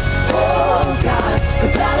 Oh God, the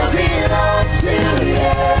battle belongs to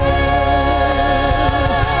you.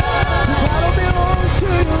 The battle belongs to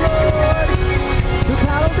you, Lord. The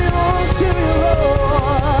battle belongs to you,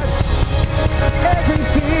 Lord. Every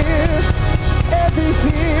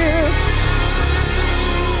fear,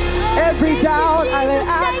 every doubt, I lay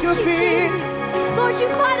at your feet. Lord, you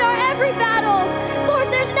fight our every battle. Lord,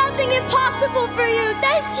 there's nothing impossible for you.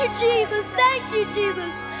 Thank you, Jesus. Thank you,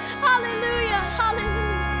 Jesus. Hallelujah.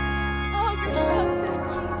 Hallelujah. Oh, you're so good,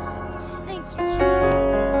 Jesus. Thank you,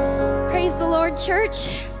 Jesus. Praise the Lord, church.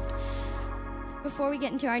 Before we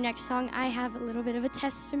get into our next song, I have a little bit of a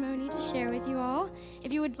testimony to share with you all.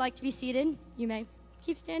 If you would like to be seated, you may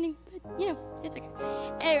keep standing, but you know, it's okay.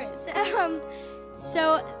 Anyways,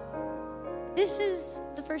 so this is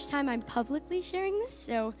the first time I'm publicly sharing this,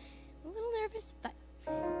 so I'm a little nervous, but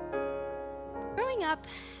growing up,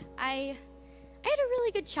 I had a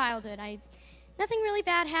really good childhood. Nothing really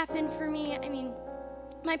bad happened for me. I mean,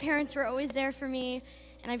 my parents were always there for me,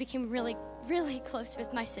 and I became really, really close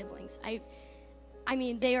with my siblings. I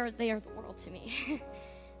mean, they are the world to me.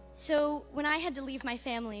 So when I had to leave my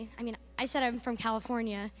family, I mean, I said I'm from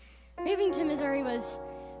California. Moving to Missouri was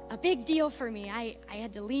a big deal for me. I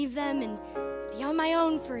had to leave them and be on my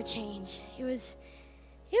own for a change. It was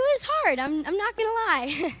hard, I'm not gonna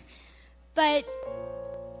lie. But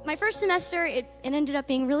my first semester, it ended up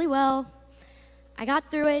being really well. I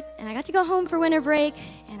got through it, and I got to go home for winter break,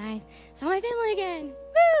 and I saw my family again.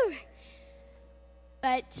 Woo!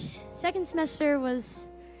 But second semester was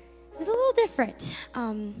a little different.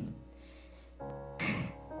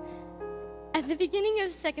 At the beginning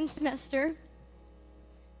of second semester,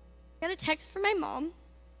 I got a text from my mom.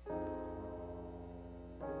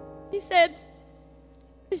 She said,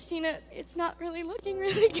 "Christina, it's not really looking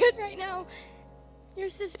really good right now. Your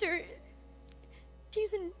sister,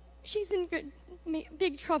 she's in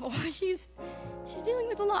big trouble. She's dealing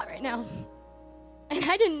with a lot right now." And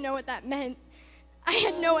I didn't know what that meant. I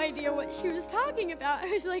had no idea what she was talking about. I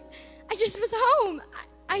was like, I just was home.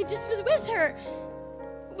 I just was with her.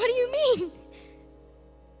 What do you mean?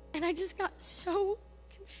 And I just got so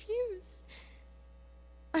confused.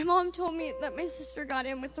 My mom told me that my sister got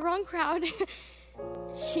in with the wrong crowd.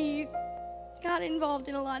 She got involved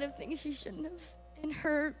in a lot of things she shouldn't have. And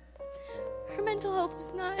her mental health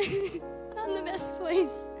was not in the best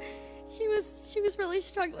place. She was really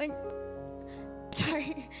struggling.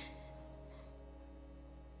 Sorry.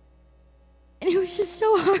 And it was just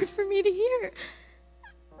so hard for me to hear.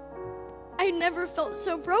 I never felt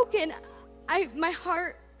so broken. My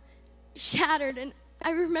heart shattered, and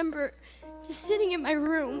I remember just sitting in my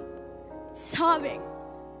room, sobbing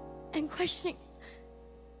and questioning,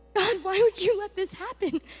 God, why would you let this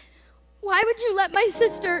happen? Why would you let my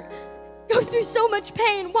sister go through so much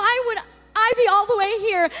pain? Why would I be all the way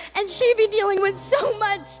here and she be dealing with so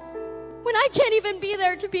much when I can't even be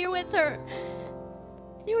there to be with her?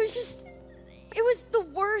 It was the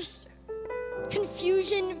worst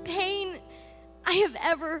confusion, pain I have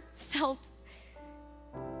ever felt.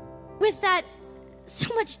 With that,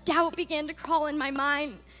 so much doubt began to crawl in my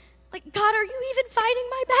mind. Like, God, are you even fighting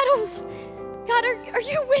my battles? God, are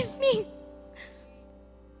you with me?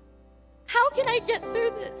 How can I get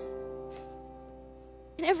through this?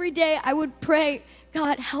 And every day I would pray,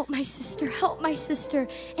 God, help my sister, help my sister.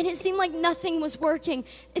 And it seemed like nothing was working.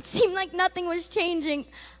 It seemed like nothing was changing.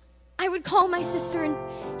 I would call my sister and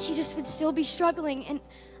she just would still be struggling, and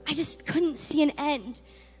I just couldn't see an end.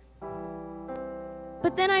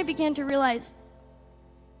 But then I began to realize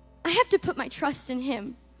I have to put my trust in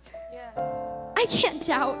Him. Yes. I can't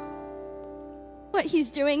doubt what He's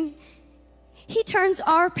doing. He turns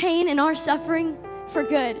our pain and our suffering for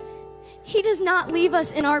good. He does not leave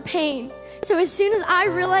us in our pain. So as soon as I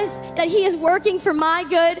realized that He is working for my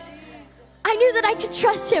good, I knew that I could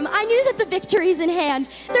trust Him. I knew that the victory is in hand.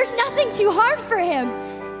 There's nothing too hard for Him.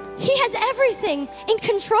 He has everything in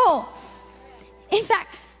control. In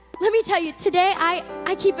fact, let me tell you, today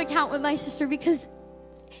I keep account with my sister because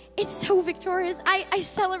it's so victorious. I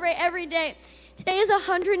celebrate every day. Today is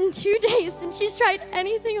 102 days since she's tried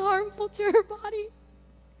anything harmful to her body.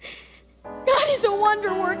 God is a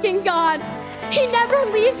wonder-working God. He never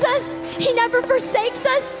leaves us. He never forsakes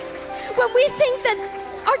us. When we think that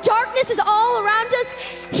our darkness is all around us,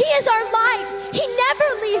 He is our light. He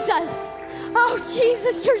never leaves us. Oh,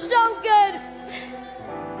 Jesus, you're so good.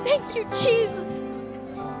 Thank you, Jesus.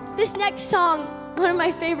 This next song, one of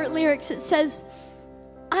my favorite lyrics, it says,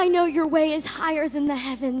 I know your way is higher than the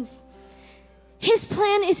heavens. His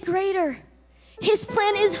plan is greater. His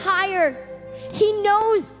plan is higher. He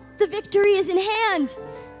knows the victory is in hand.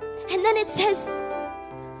 And then it says,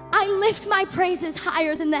 I lift my praises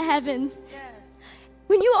higher than the heavens.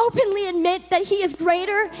 When you openly admit that He is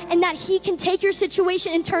greater and that He can take your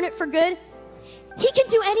situation and turn it for good, He can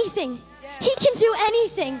do anything. He can do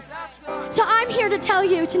anything. So I'm here to tell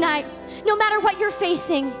you tonight, no matter what you're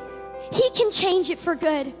facing, He can change it for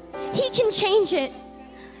good. He can change it.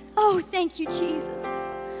 Oh, thank you, Jesus.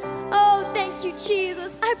 Oh, thank you,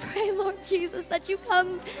 Jesus. I pray, Lord Jesus, that you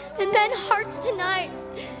come and mend hearts tonight.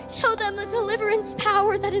 Show them the deliverance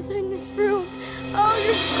power that is in this room. Oh,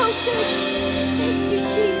 you're so good. Thank you,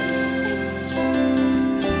 Jesus. Thank you, Jesus.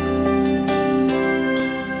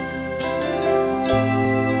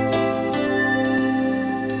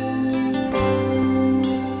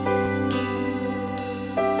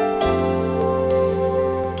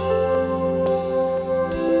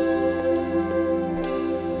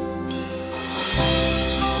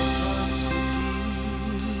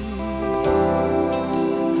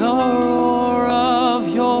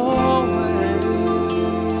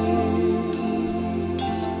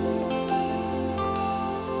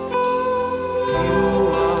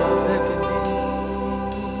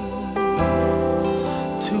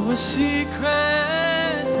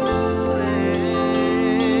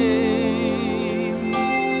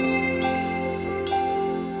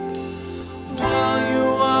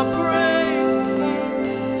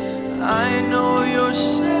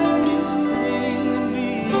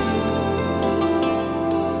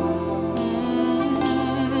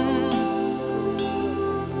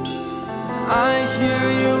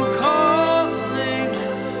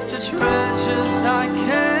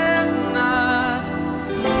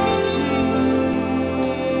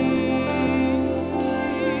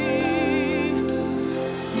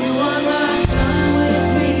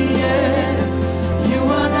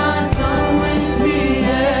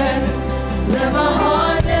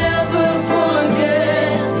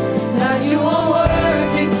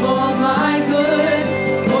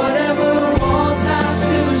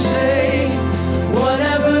 What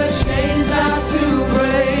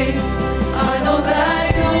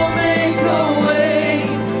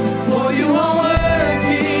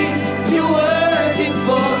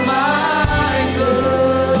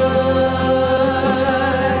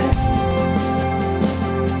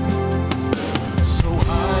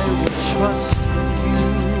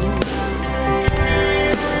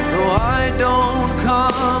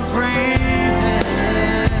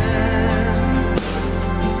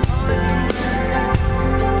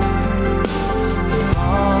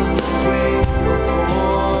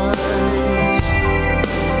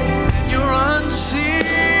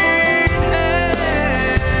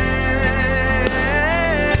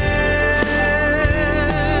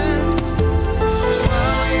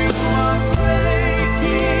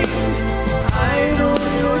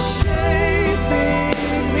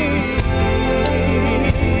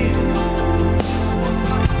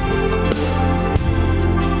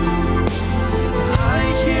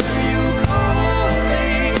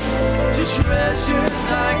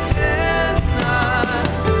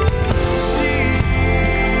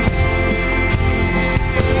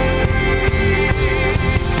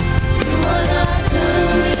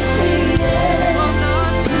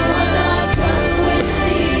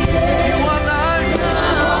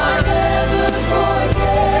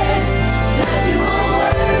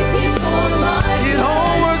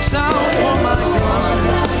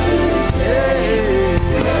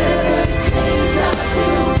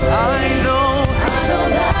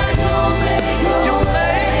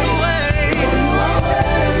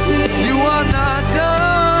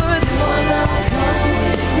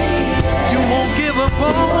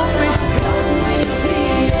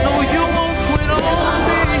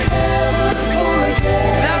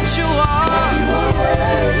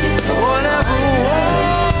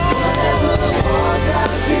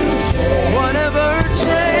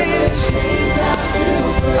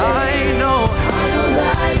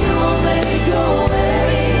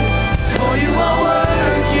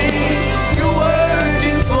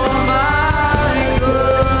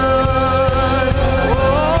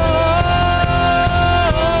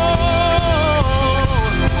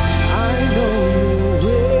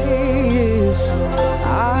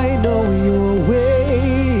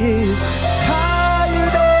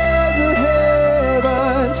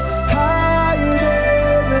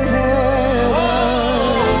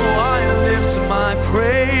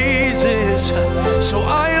So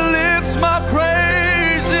I lift my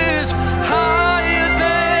praises higher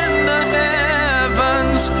than the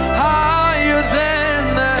heavens, higher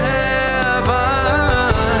than the heavens.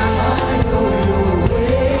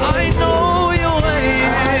 I know your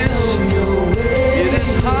ways. It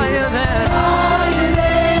is higher than,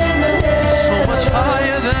 so much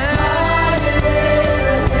higher than.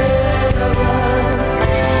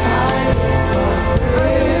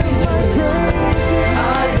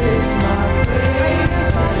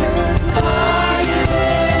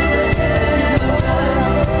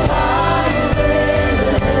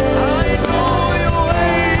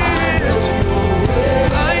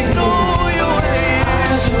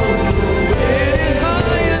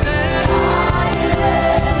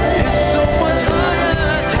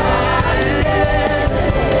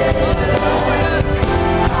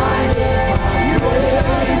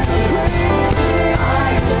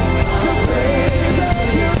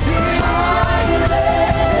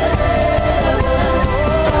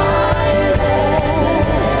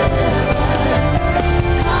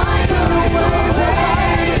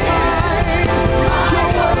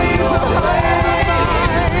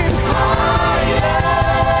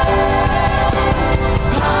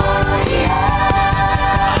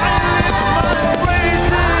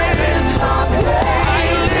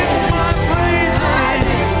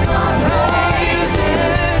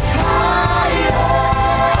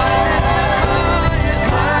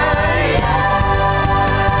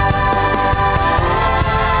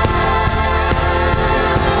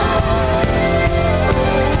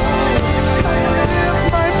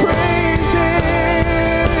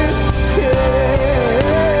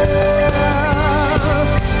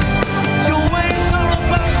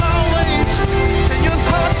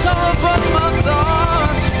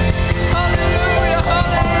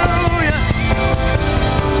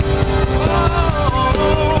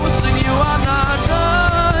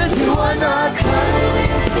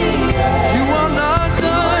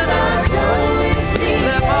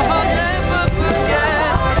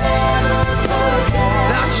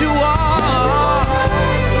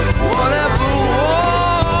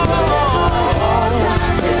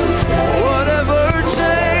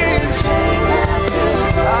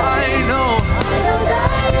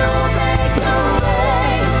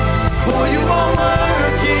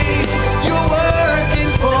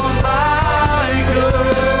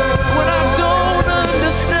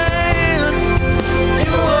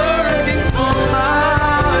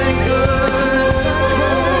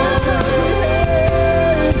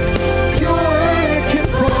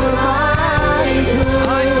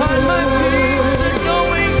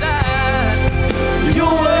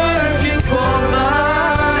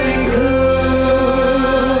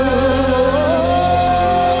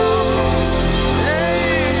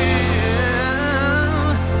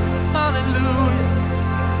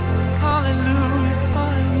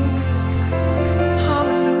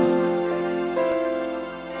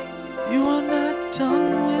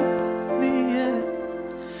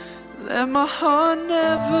 my heart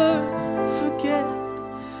never forget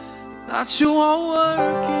that you are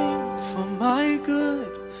working for my good.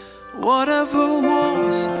 Whatever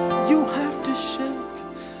walls you have to shake,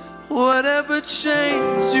 whatever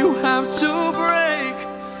chains you have to break,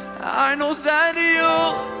 I know that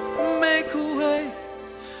you'll make a way,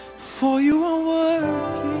 for you are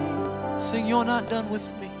working. Sing, you're not done with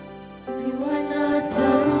me. You are not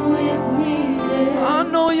done with me yet. I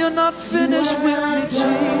know you're not finished with me,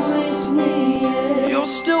 Jesus. You're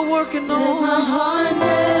still working on me. My heart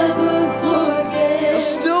never forget. You're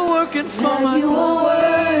still working for my good. You are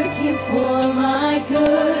working for my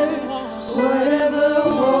good. Whatever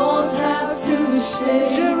walls have to shake,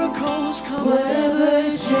 Jericho's coming. Whatever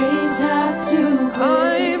chains have to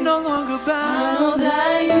break, I'm no longer bound. I know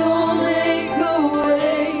that you'll make a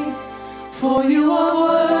way, for you are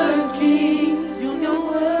working. You're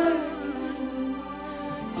not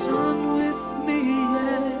done with me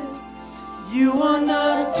yet. You are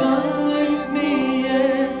not done with me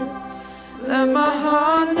yet. Let my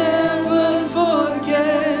heart never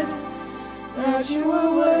forget that you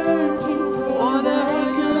are working for whatever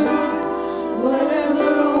good.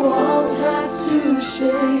 Whatever walls have to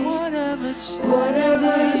shake, whatever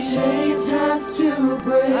chains have to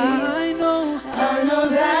break, I know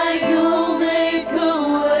that you'll make a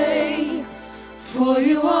way, for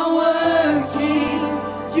you are working.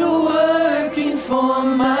 You're working for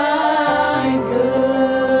my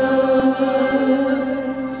good.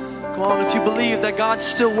 Come on, if you believe that God's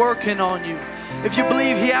still working on you, if you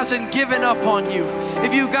believe He hasn't given up on you,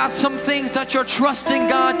 if you've got some things that you're trusting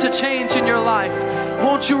God to change in your life,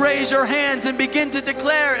 Won't you raise your hands and begin to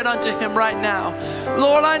declare it unto him right now?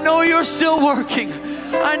 Lord, I know you're still working.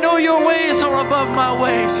 I know your ways are above my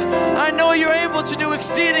ways. I know you're able to do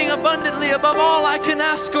exceeding abundantly above all I can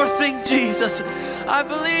ask or think, Jesus. I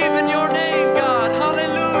believe in your name, God.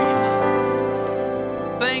 Hallelujah.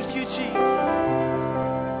 Thank you, Jesus.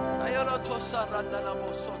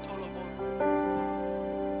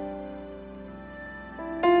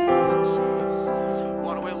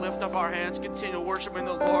 Why don't we lift up our hands, continue worshiping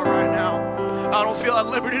the Lord right now? I don't feel at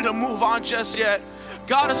liberty to move on just yet.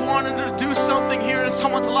 God is wanting to do something here in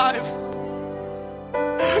someone's life.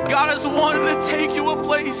 God is wanting to take you a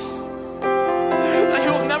place that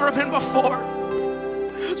you have never been before.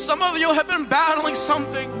 Some of you have been battling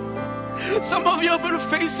something. Some of you have been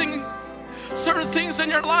facing certain things in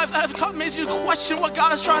your life that have made you question what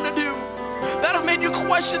God is trying to do. That have made you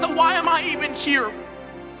question why am I even here?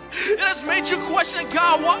 It has made you question,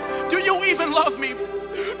 God, what? Do you even love me?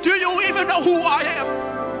 Do you even know who I am?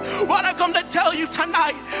 What I come to tell you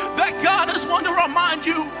tonight, that God is wanting to remind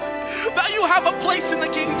you that you have a place in the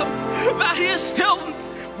kingdom, that He is still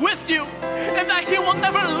with you, and that He will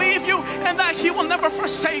never leave you, and that He will never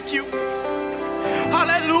forsake you.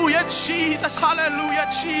 Hallelujah, Jesus. Hallelujah,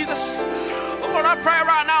 Jesus. Lord, I pray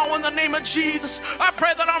right now in the name of Jesus. I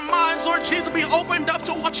pray that our minds, Lord Jesus, be opened up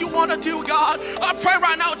to what you want to do, God. I pray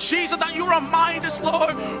right now, Jesus, that you remind us,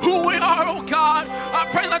 Lord, who we are, oh God. I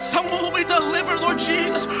pray that someone will be delivered, Lord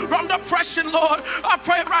Jesus, from depression, Lord. I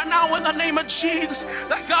pray right now in the name of Jesus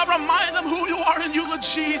that God remind them who you are in you, Lord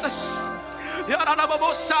Jesus. In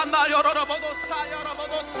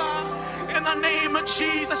the name of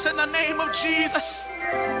Jesus, in the name of Jesus.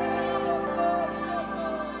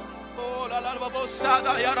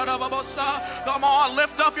 Come on,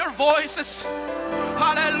 lift up your voices.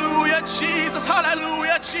 Hallelujah, Jesus.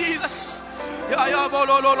 Hallelujah, Jesus.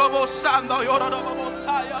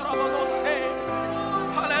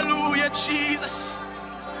 Hallelujah, Jesus.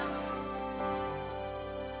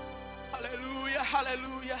 Hallelujah,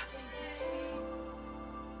 hallelujah.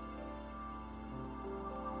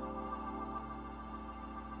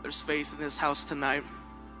 There's faith in this house tonight.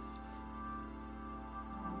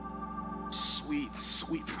 Sweet,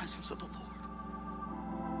 sweet presence of the Lord.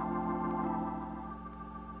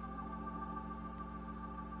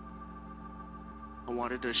 I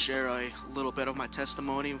wanted to share a little bit of my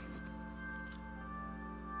testimony.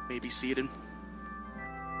 Maybe seated.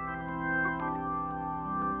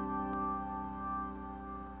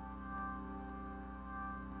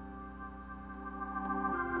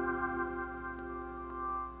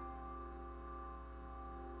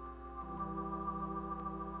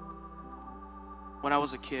 When I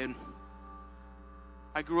was a kid,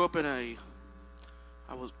 I grew up I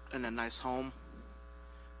was in a nice home.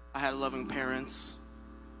 I had loving parents.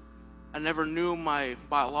 I never knew my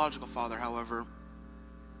biological father, however.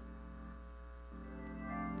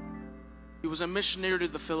 He was a missionary to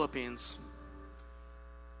the Philippines.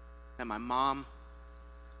 And my mom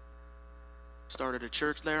started a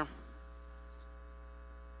church there.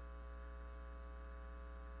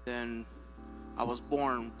 Then I was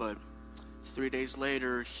born, but 3 days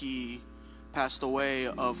later, he passed away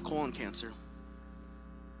of colon cancer.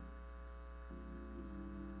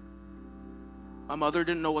 My mother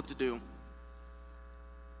didn't know what to do.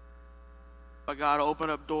 But God opened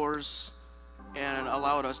up doors and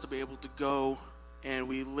allowed us to be able to go, and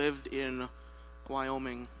we lived in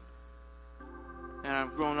Wyoming. And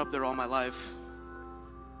I've grown up there all my life.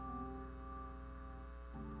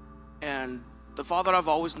 And the father I've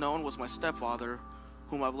always known was my stepfather,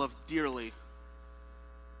 whom I've loved dearly.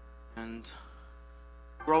 And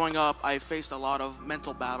growing up, I faced a lot of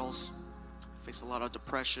mental battles, faced a lot of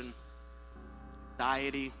depression,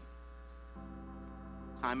 anxiety.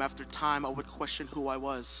 Time after time, I would question who I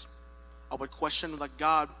was. I would question, like,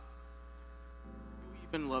 God, do you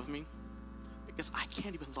even love me? Because I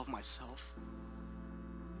can't even love myself.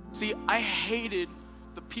 See, I hated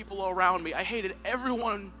the people around me. I hated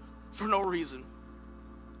everyone for no reason.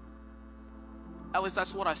 At least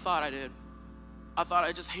that's what I thought I did. I thought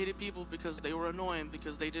I just hated people because they were annoying,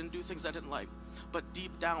 because they didn't do things I didn't like. But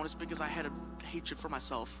deep down, it's because I had a hatred for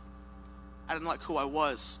myself. I didn't like who I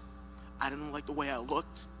was. I didn't like the way I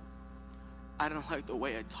looked. I didn't like the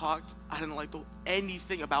way I talked. I didn't like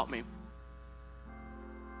anything about me.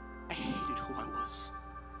 I hated who I was.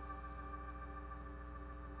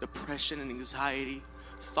 Depression and anxiety,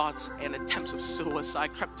 thoughts and attempts of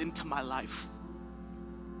suicide crept into my life.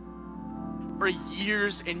 For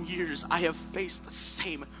years and years, I have faced the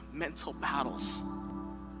same mental battles.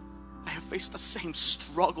 I have faced the same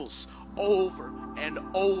struggles over and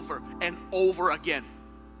over and over again.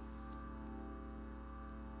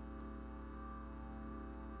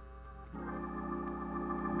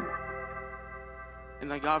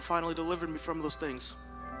 then God finally delivered me from those things.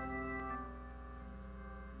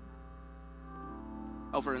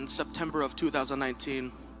 Over in September of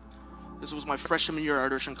 2019, this was my freshman year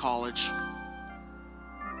at Urshan College.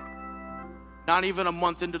 Not even a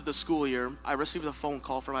month into the school year, I received a phone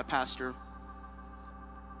call from my pastor.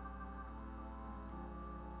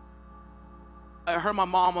 I heard my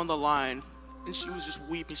mom on the line, and she was just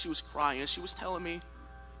weeping, she was crying, and she was telling me,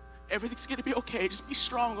 everything's gonna be okay, just be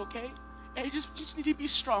strong, okay? Hey, you just need to be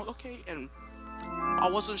strong, okay? And I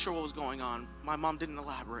wasn't sure what was going on. My mom didn't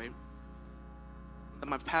elaborate. And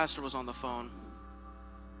my pastor was on the phone.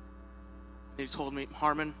 And he told me,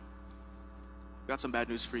 Harmon, I've got some bad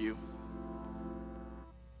news for you.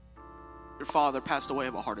 Your father passed away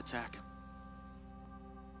of a heart attack.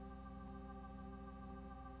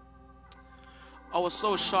 I was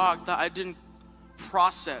so shocked that I didn't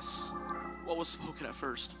process what was spoken at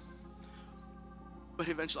first. But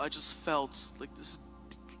eventually I just felt like this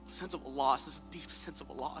sense of loss, this deep sense of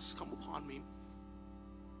loss come upon me.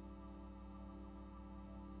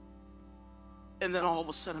 And then all of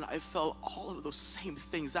a sudden I felt all of those same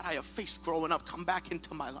things that I have faced growing up come back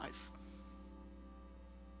into my life.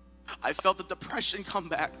 I felt the depression come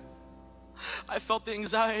back. I felt the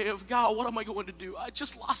anxiety of, God, what am I going to do? I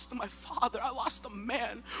just lost my father. I lost a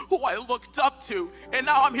man who I looked up to. And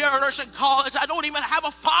now I'm here at Urshan College. I don't even have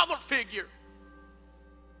a father figure.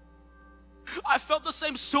 I felt the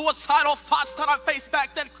same suicidal thoughts that I faced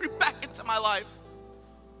back then creep back into my life.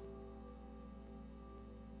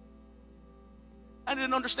 I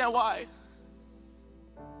didn't understand why.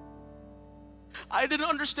 I didn't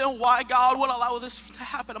understand why God would allow this to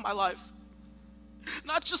happen in my life.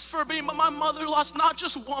 Not just for me, but my mother lost not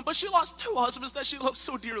just one, but she lost 2 husbands that she loved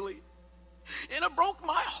so dearly. And it broke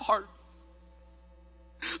my heart.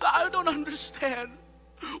 I don't understand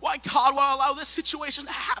why God will allow this situation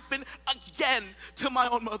to happen again to my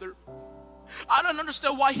own mother. I don't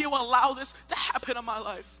understand why He will allow this to happen in my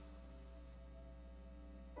life.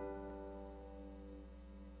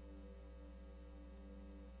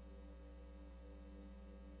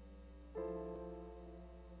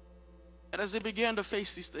 And as I began to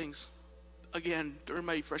face these things again during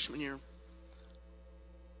my freshman year,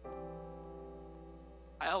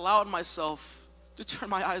 I allowed myself to turn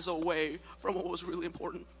my eyes away from what was really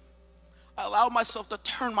important. I allowed myself to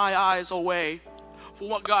turn my eyes away from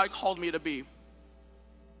what God called me to be.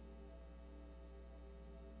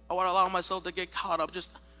 I would allow myself to get caught up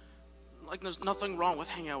just like there's nothing wrong with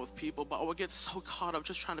hanging out with people, but I would get so caught up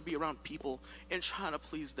just trying to be around people and trying to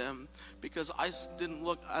please them because I didn't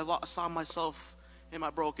look, I saw myself in my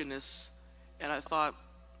brokenness and I thought,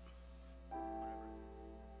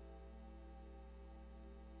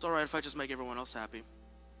 it's all right if I just make everyone else happy.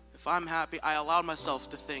 If I'm happy, I allowed myself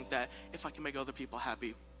to think that if I can make other people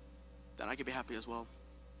happy, then I can be happy as well.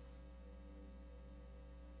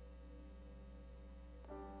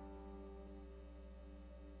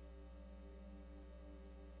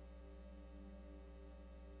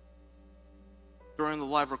 During the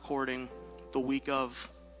live recording, the week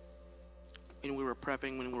of, when we were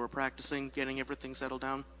prepping, when we were practicing, getting everything settled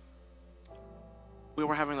down, we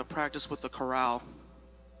were having the practice with the chorale.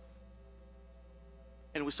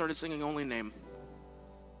 And we started singing Only Name.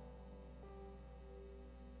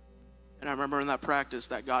 And I remember in that practice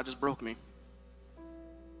that God just broke me.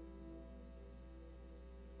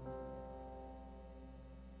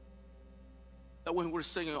 That when we were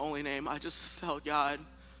singing Only Name, I just felt God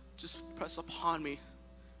just press upon me.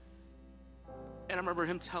 And I remember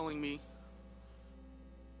Him telling me,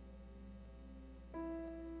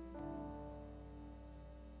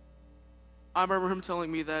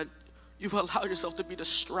 that you've allowed yourself to be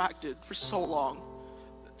distracted for so long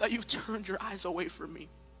that you've turned your eyes away from me.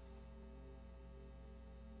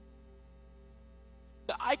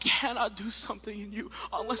 That I cannot do something in you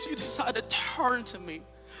unless you decide to turn to me.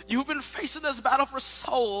 You've been facing this battle for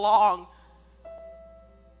so long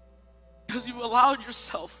because you've allowed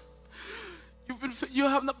yourself. You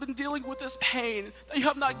have not been dealing with this pain, that you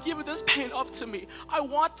have not given this pain up to me. I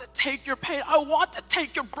want to take your pain. I want to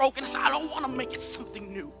take your brokenness. I don't want to make it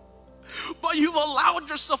something new. But you've allowed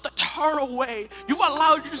yourself to turn away. You've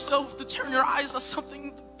allowed yourself to turn your eyes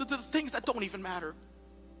to the things that don't even matter.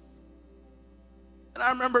 And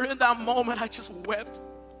I remember in that moment, I just wept.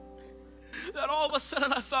 That all of a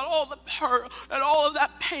sudden I felt all the hurt and all of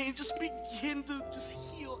that pain just begin to just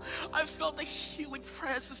heal. I felt the healing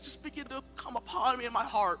presence just begin to come upon me in my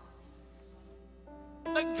heart.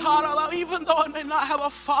 That God allowed, even though I may not have a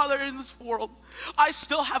father in this world, I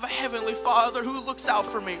still have a heavenly Father who looks out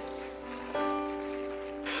for me.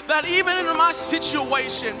 That even in my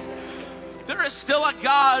situation, there is still a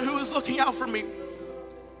God who is looking out for me.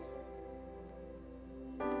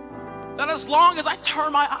 as long as I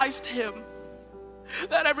turn my eyes to Him,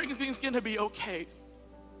 that everything's going to be okay.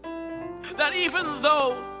 That even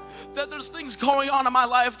though that there's things going on in my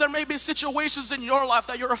life, there may be situations in your life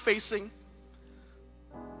that you're facing.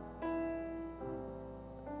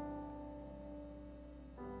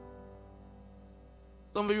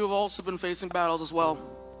 Some of you have also been facing battles as well.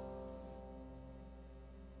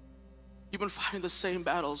 You've been fighting the same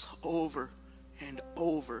battles over and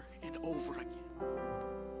over and over again.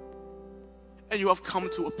 And you have come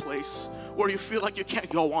to a place where you feel like you can't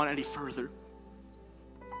go on any further.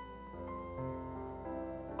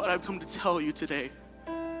 But I've come to tell you today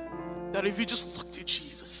that if you just look to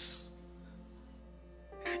Jesus,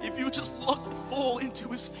 if you just look full into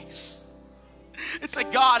His face and say,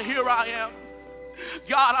 God, here I am.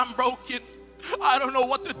 God, I'm broken. I don't know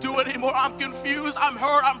what to do anymore. I'm confused. I'm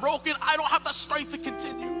hurt. I'm broken. I don't have the strength to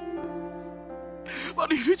continue.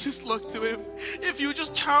 But if you just look to Him, if you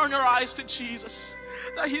just turn your eyes to Jesus,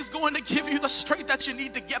 that He's going to give you the strength that you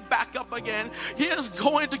need to get back up again. He is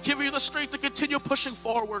going to give you the strength to continue pushing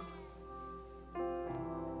forward.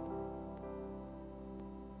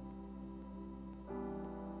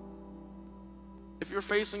 If you're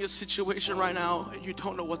facing a situation right now and you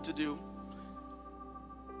don't know what to do,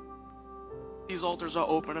 these altars are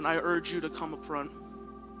open, and I urge you to come up front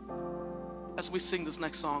as we sing this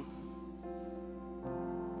next song.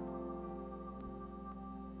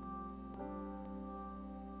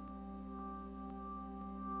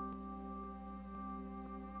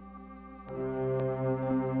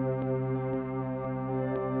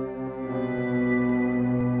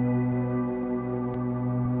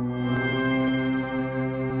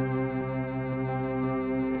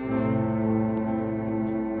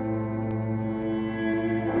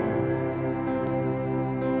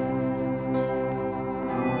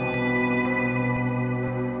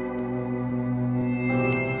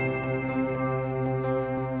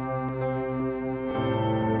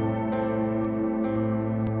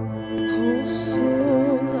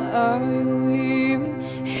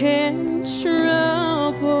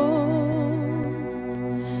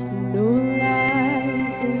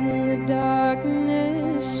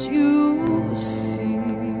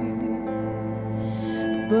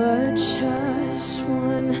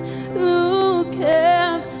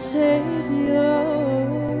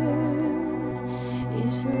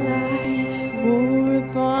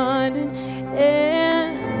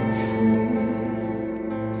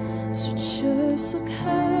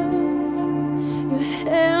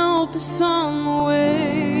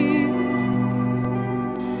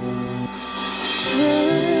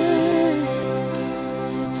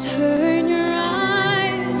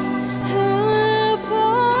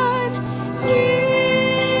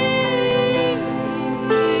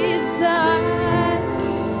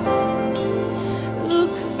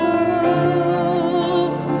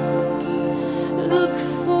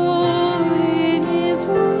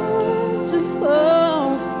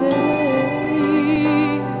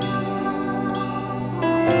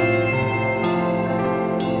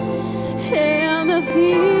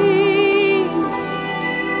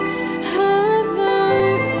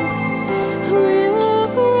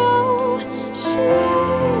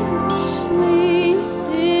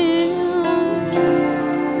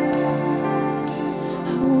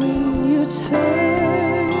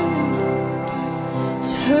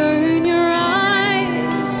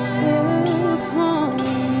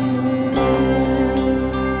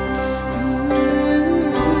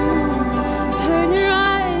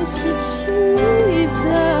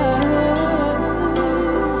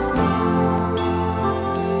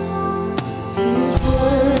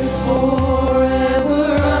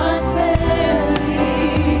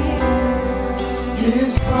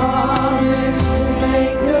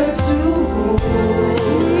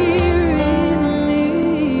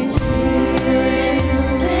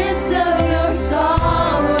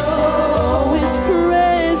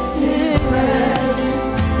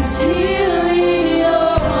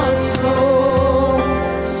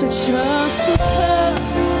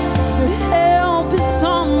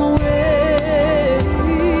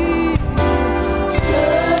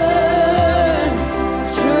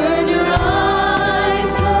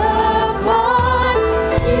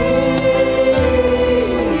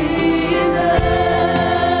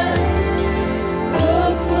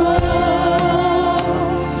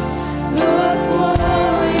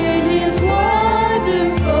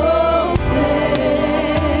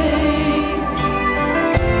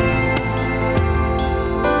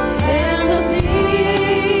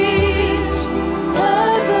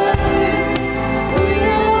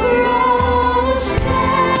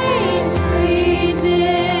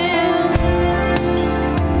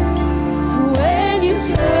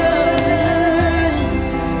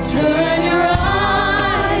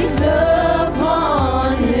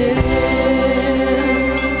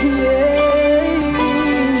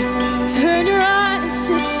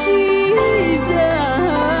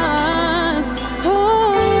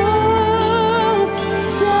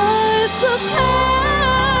 Just look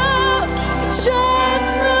up,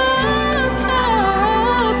 just look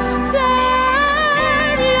up,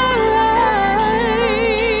 turn your eyes.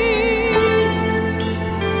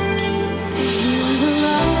 In the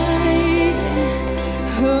light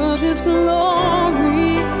of His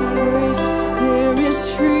glory and grace, there is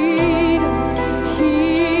freedom,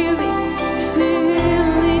 healing,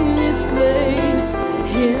 filling this place.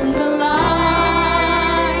 In the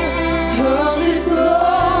light of His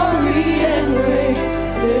glory and grace,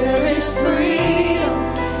 there is freedom,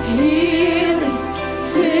 healing,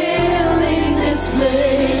 filling this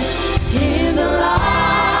place. In the light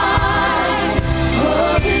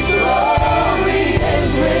of His glory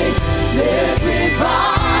and grace, there's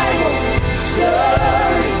revival,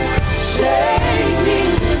 stirring,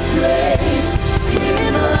 shaking this place.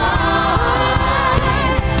 In the light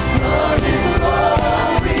of His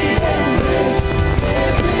glory and grace,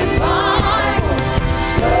 there's revival,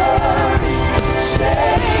 stirring,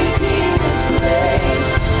 shaking this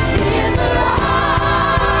place. In the light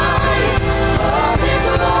of His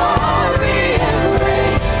glory and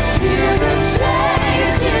grace, hear the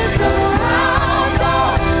chains hit the ground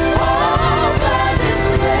all over this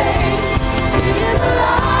place. In the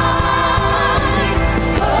light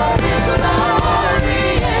of His glory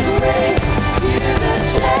and grace, hear the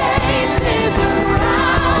chains hit the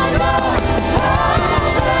ground all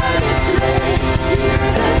over this place. Hear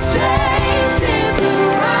the chains hit the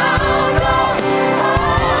ground all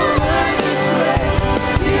over this place.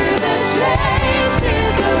 Hear the chains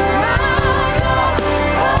hit the ground all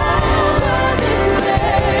over this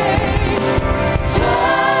place. Turn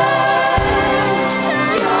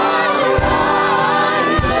your eyes upon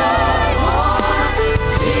Jesus.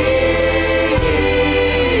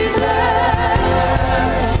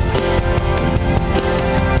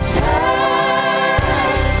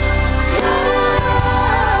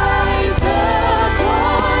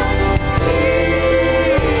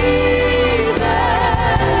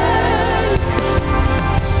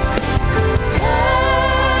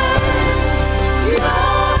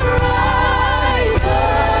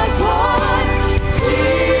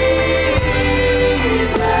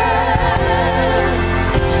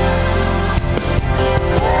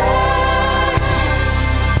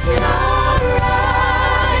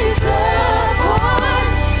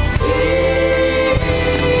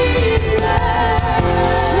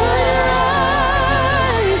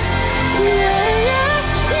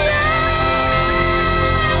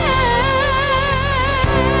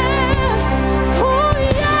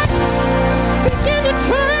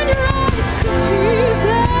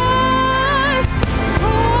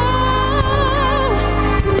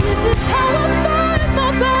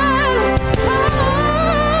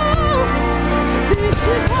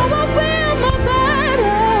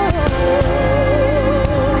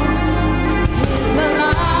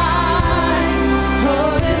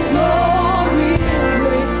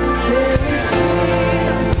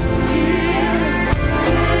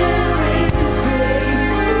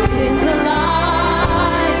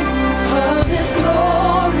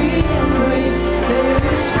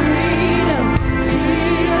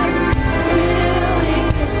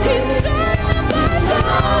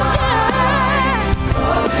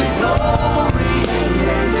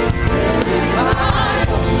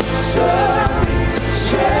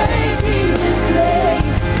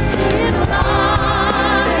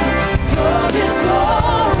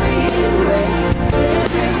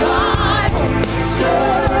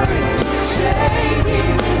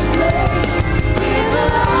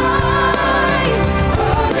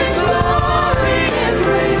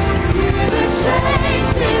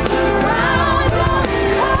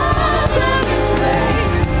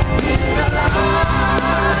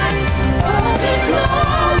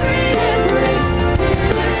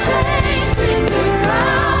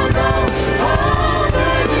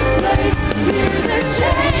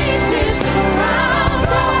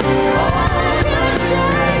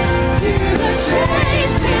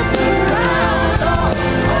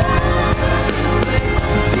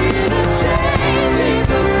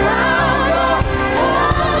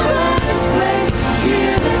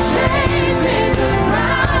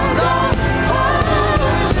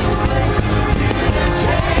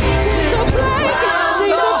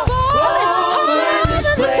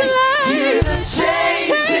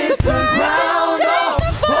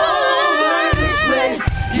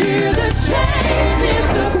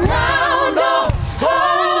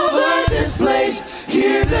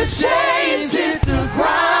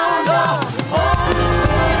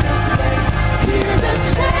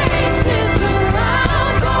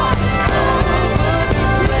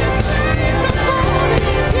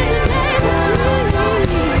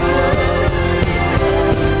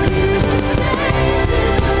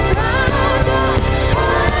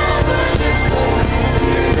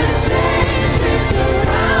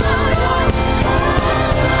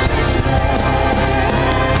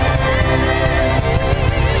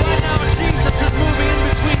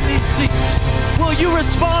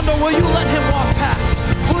 respond, or will you let him walk past?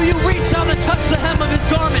 Will you reach out and touch the hem of his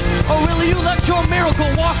garment, or will you let your miracle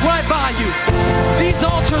walk right by you? These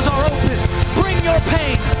altars are open. Bring your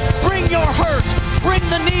pain, bring your hurt, bring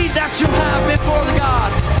the need that you have before God.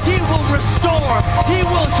 He will restore, he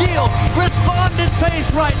will heal. Respond in faith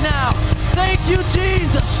right now. Thank you,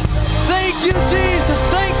 Jesus. Thank you, Jesus.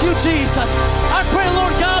 Thank you, Jesus. I pray,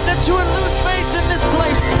 Lord God, that you would lose faith in this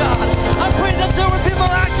place, God. I pray that there would be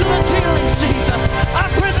miraculous healings, Jesus. I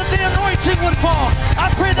pray that the anointing would fall. I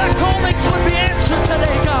pray that callings would be answered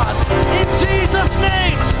today, God. In Jesus'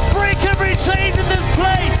 name, break every chain in this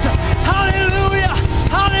place. Hallelujah.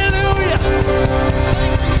 Hallelujah.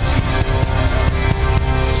 Thank you, Jesus.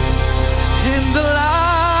 In the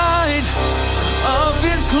light of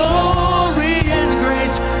his glory and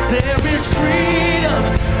grace, there is freedom,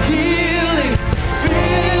 healing,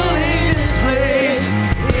 filling this place.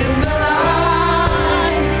 In the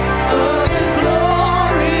light of his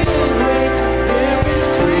glory and grace, there is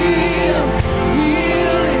freedom,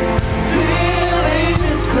 healing, filling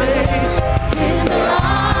this place. In the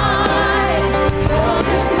light of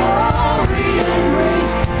his glory.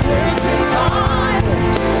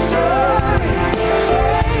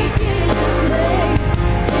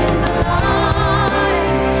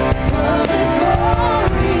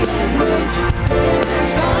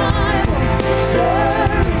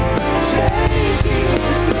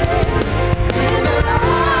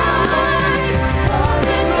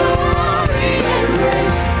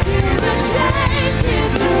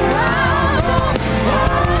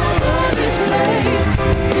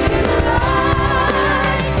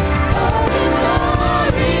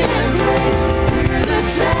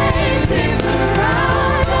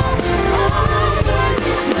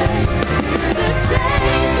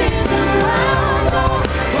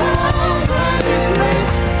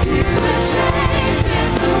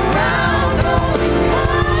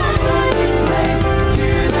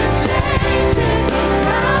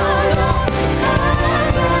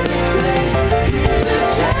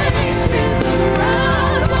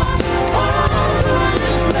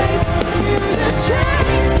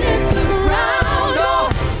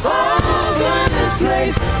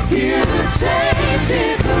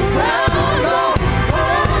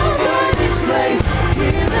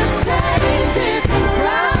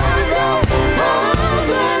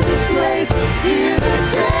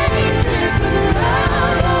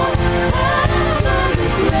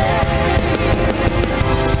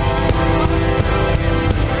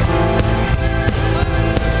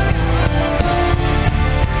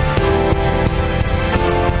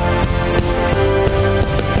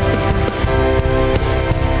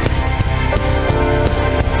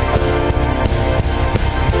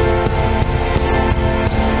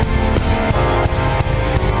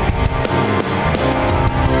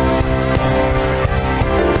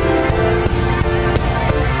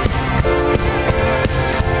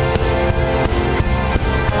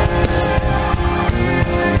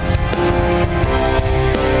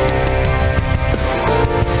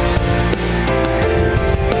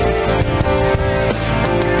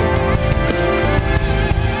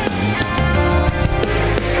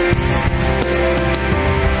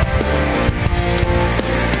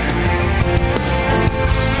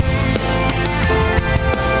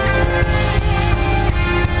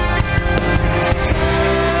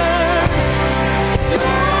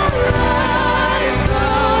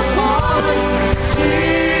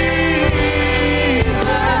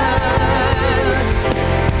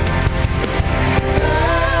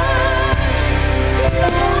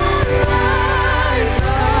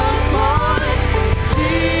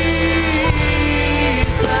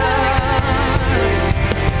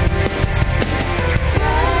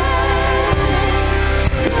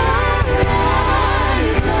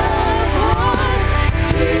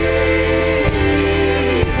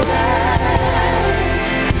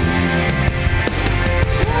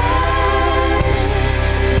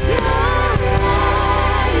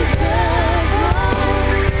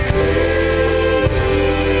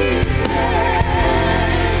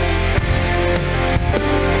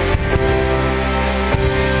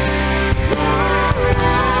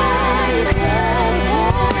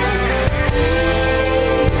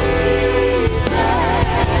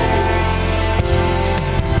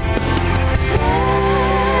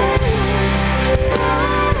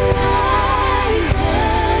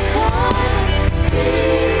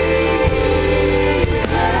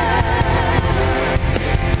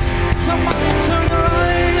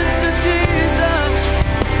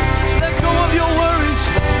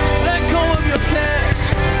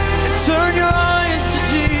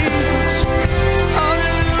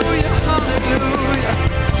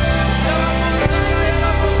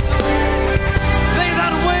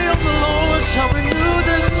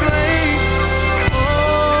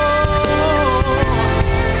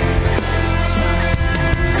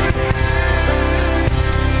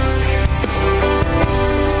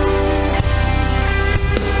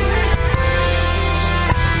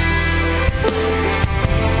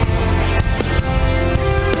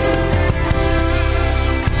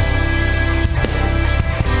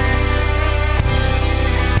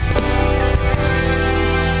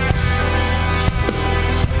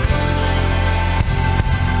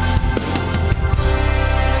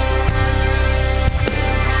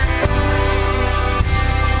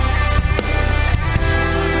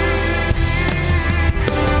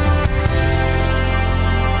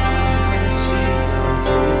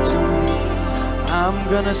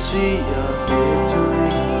 gonna see a victory,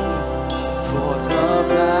 for the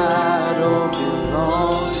battle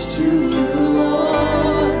belongs to you,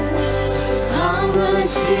 Lord. I'm gonna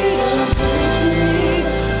see a victory.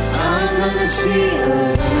 I'm gonna see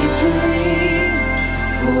a victory,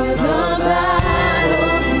 for the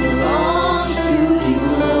battle belongs to you,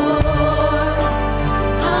 Lord.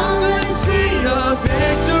 I'm gonna see a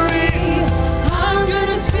victory. I'm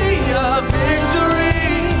gonna see a victory,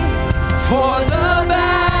 for the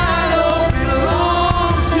battle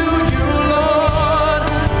belongs to you, Lord.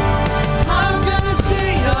 I'm gonna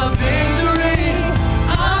see a victory.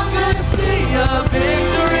 I'm gonna see a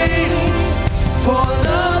victory, for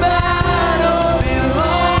the battle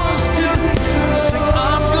belongs to you. Sing,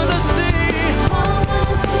 I'm gonna see. I'm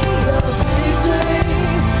gonna see a victory.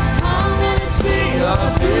 I'm gonna see a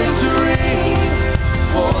victory,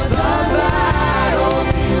 for the battle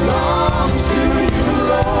belongs to you,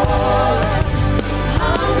 Lord.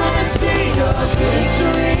 I'm gonna see a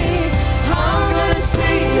victory. I'm gonna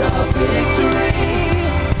see a victory,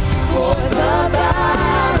 for the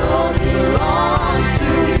battle belongs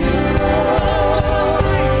to you, Lord.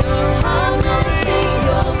 I'm gonna see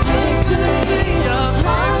a victory.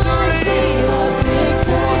 I'm gonna see a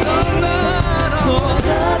victory, for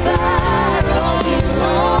the battle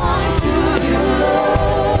belongs to you,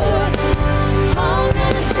 Lord. I'm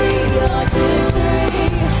gonna see a victory.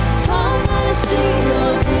 I'm gonna see a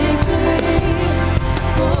victory,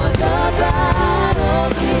 for the battle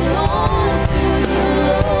belongs to you,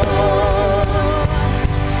 Lord.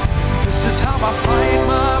 This is how I fight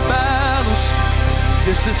my battles.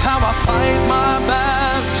 This is how I fight my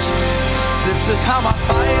battles. This is how I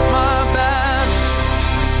fight my battles.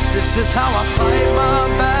 This is how I fight my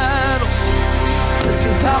battles.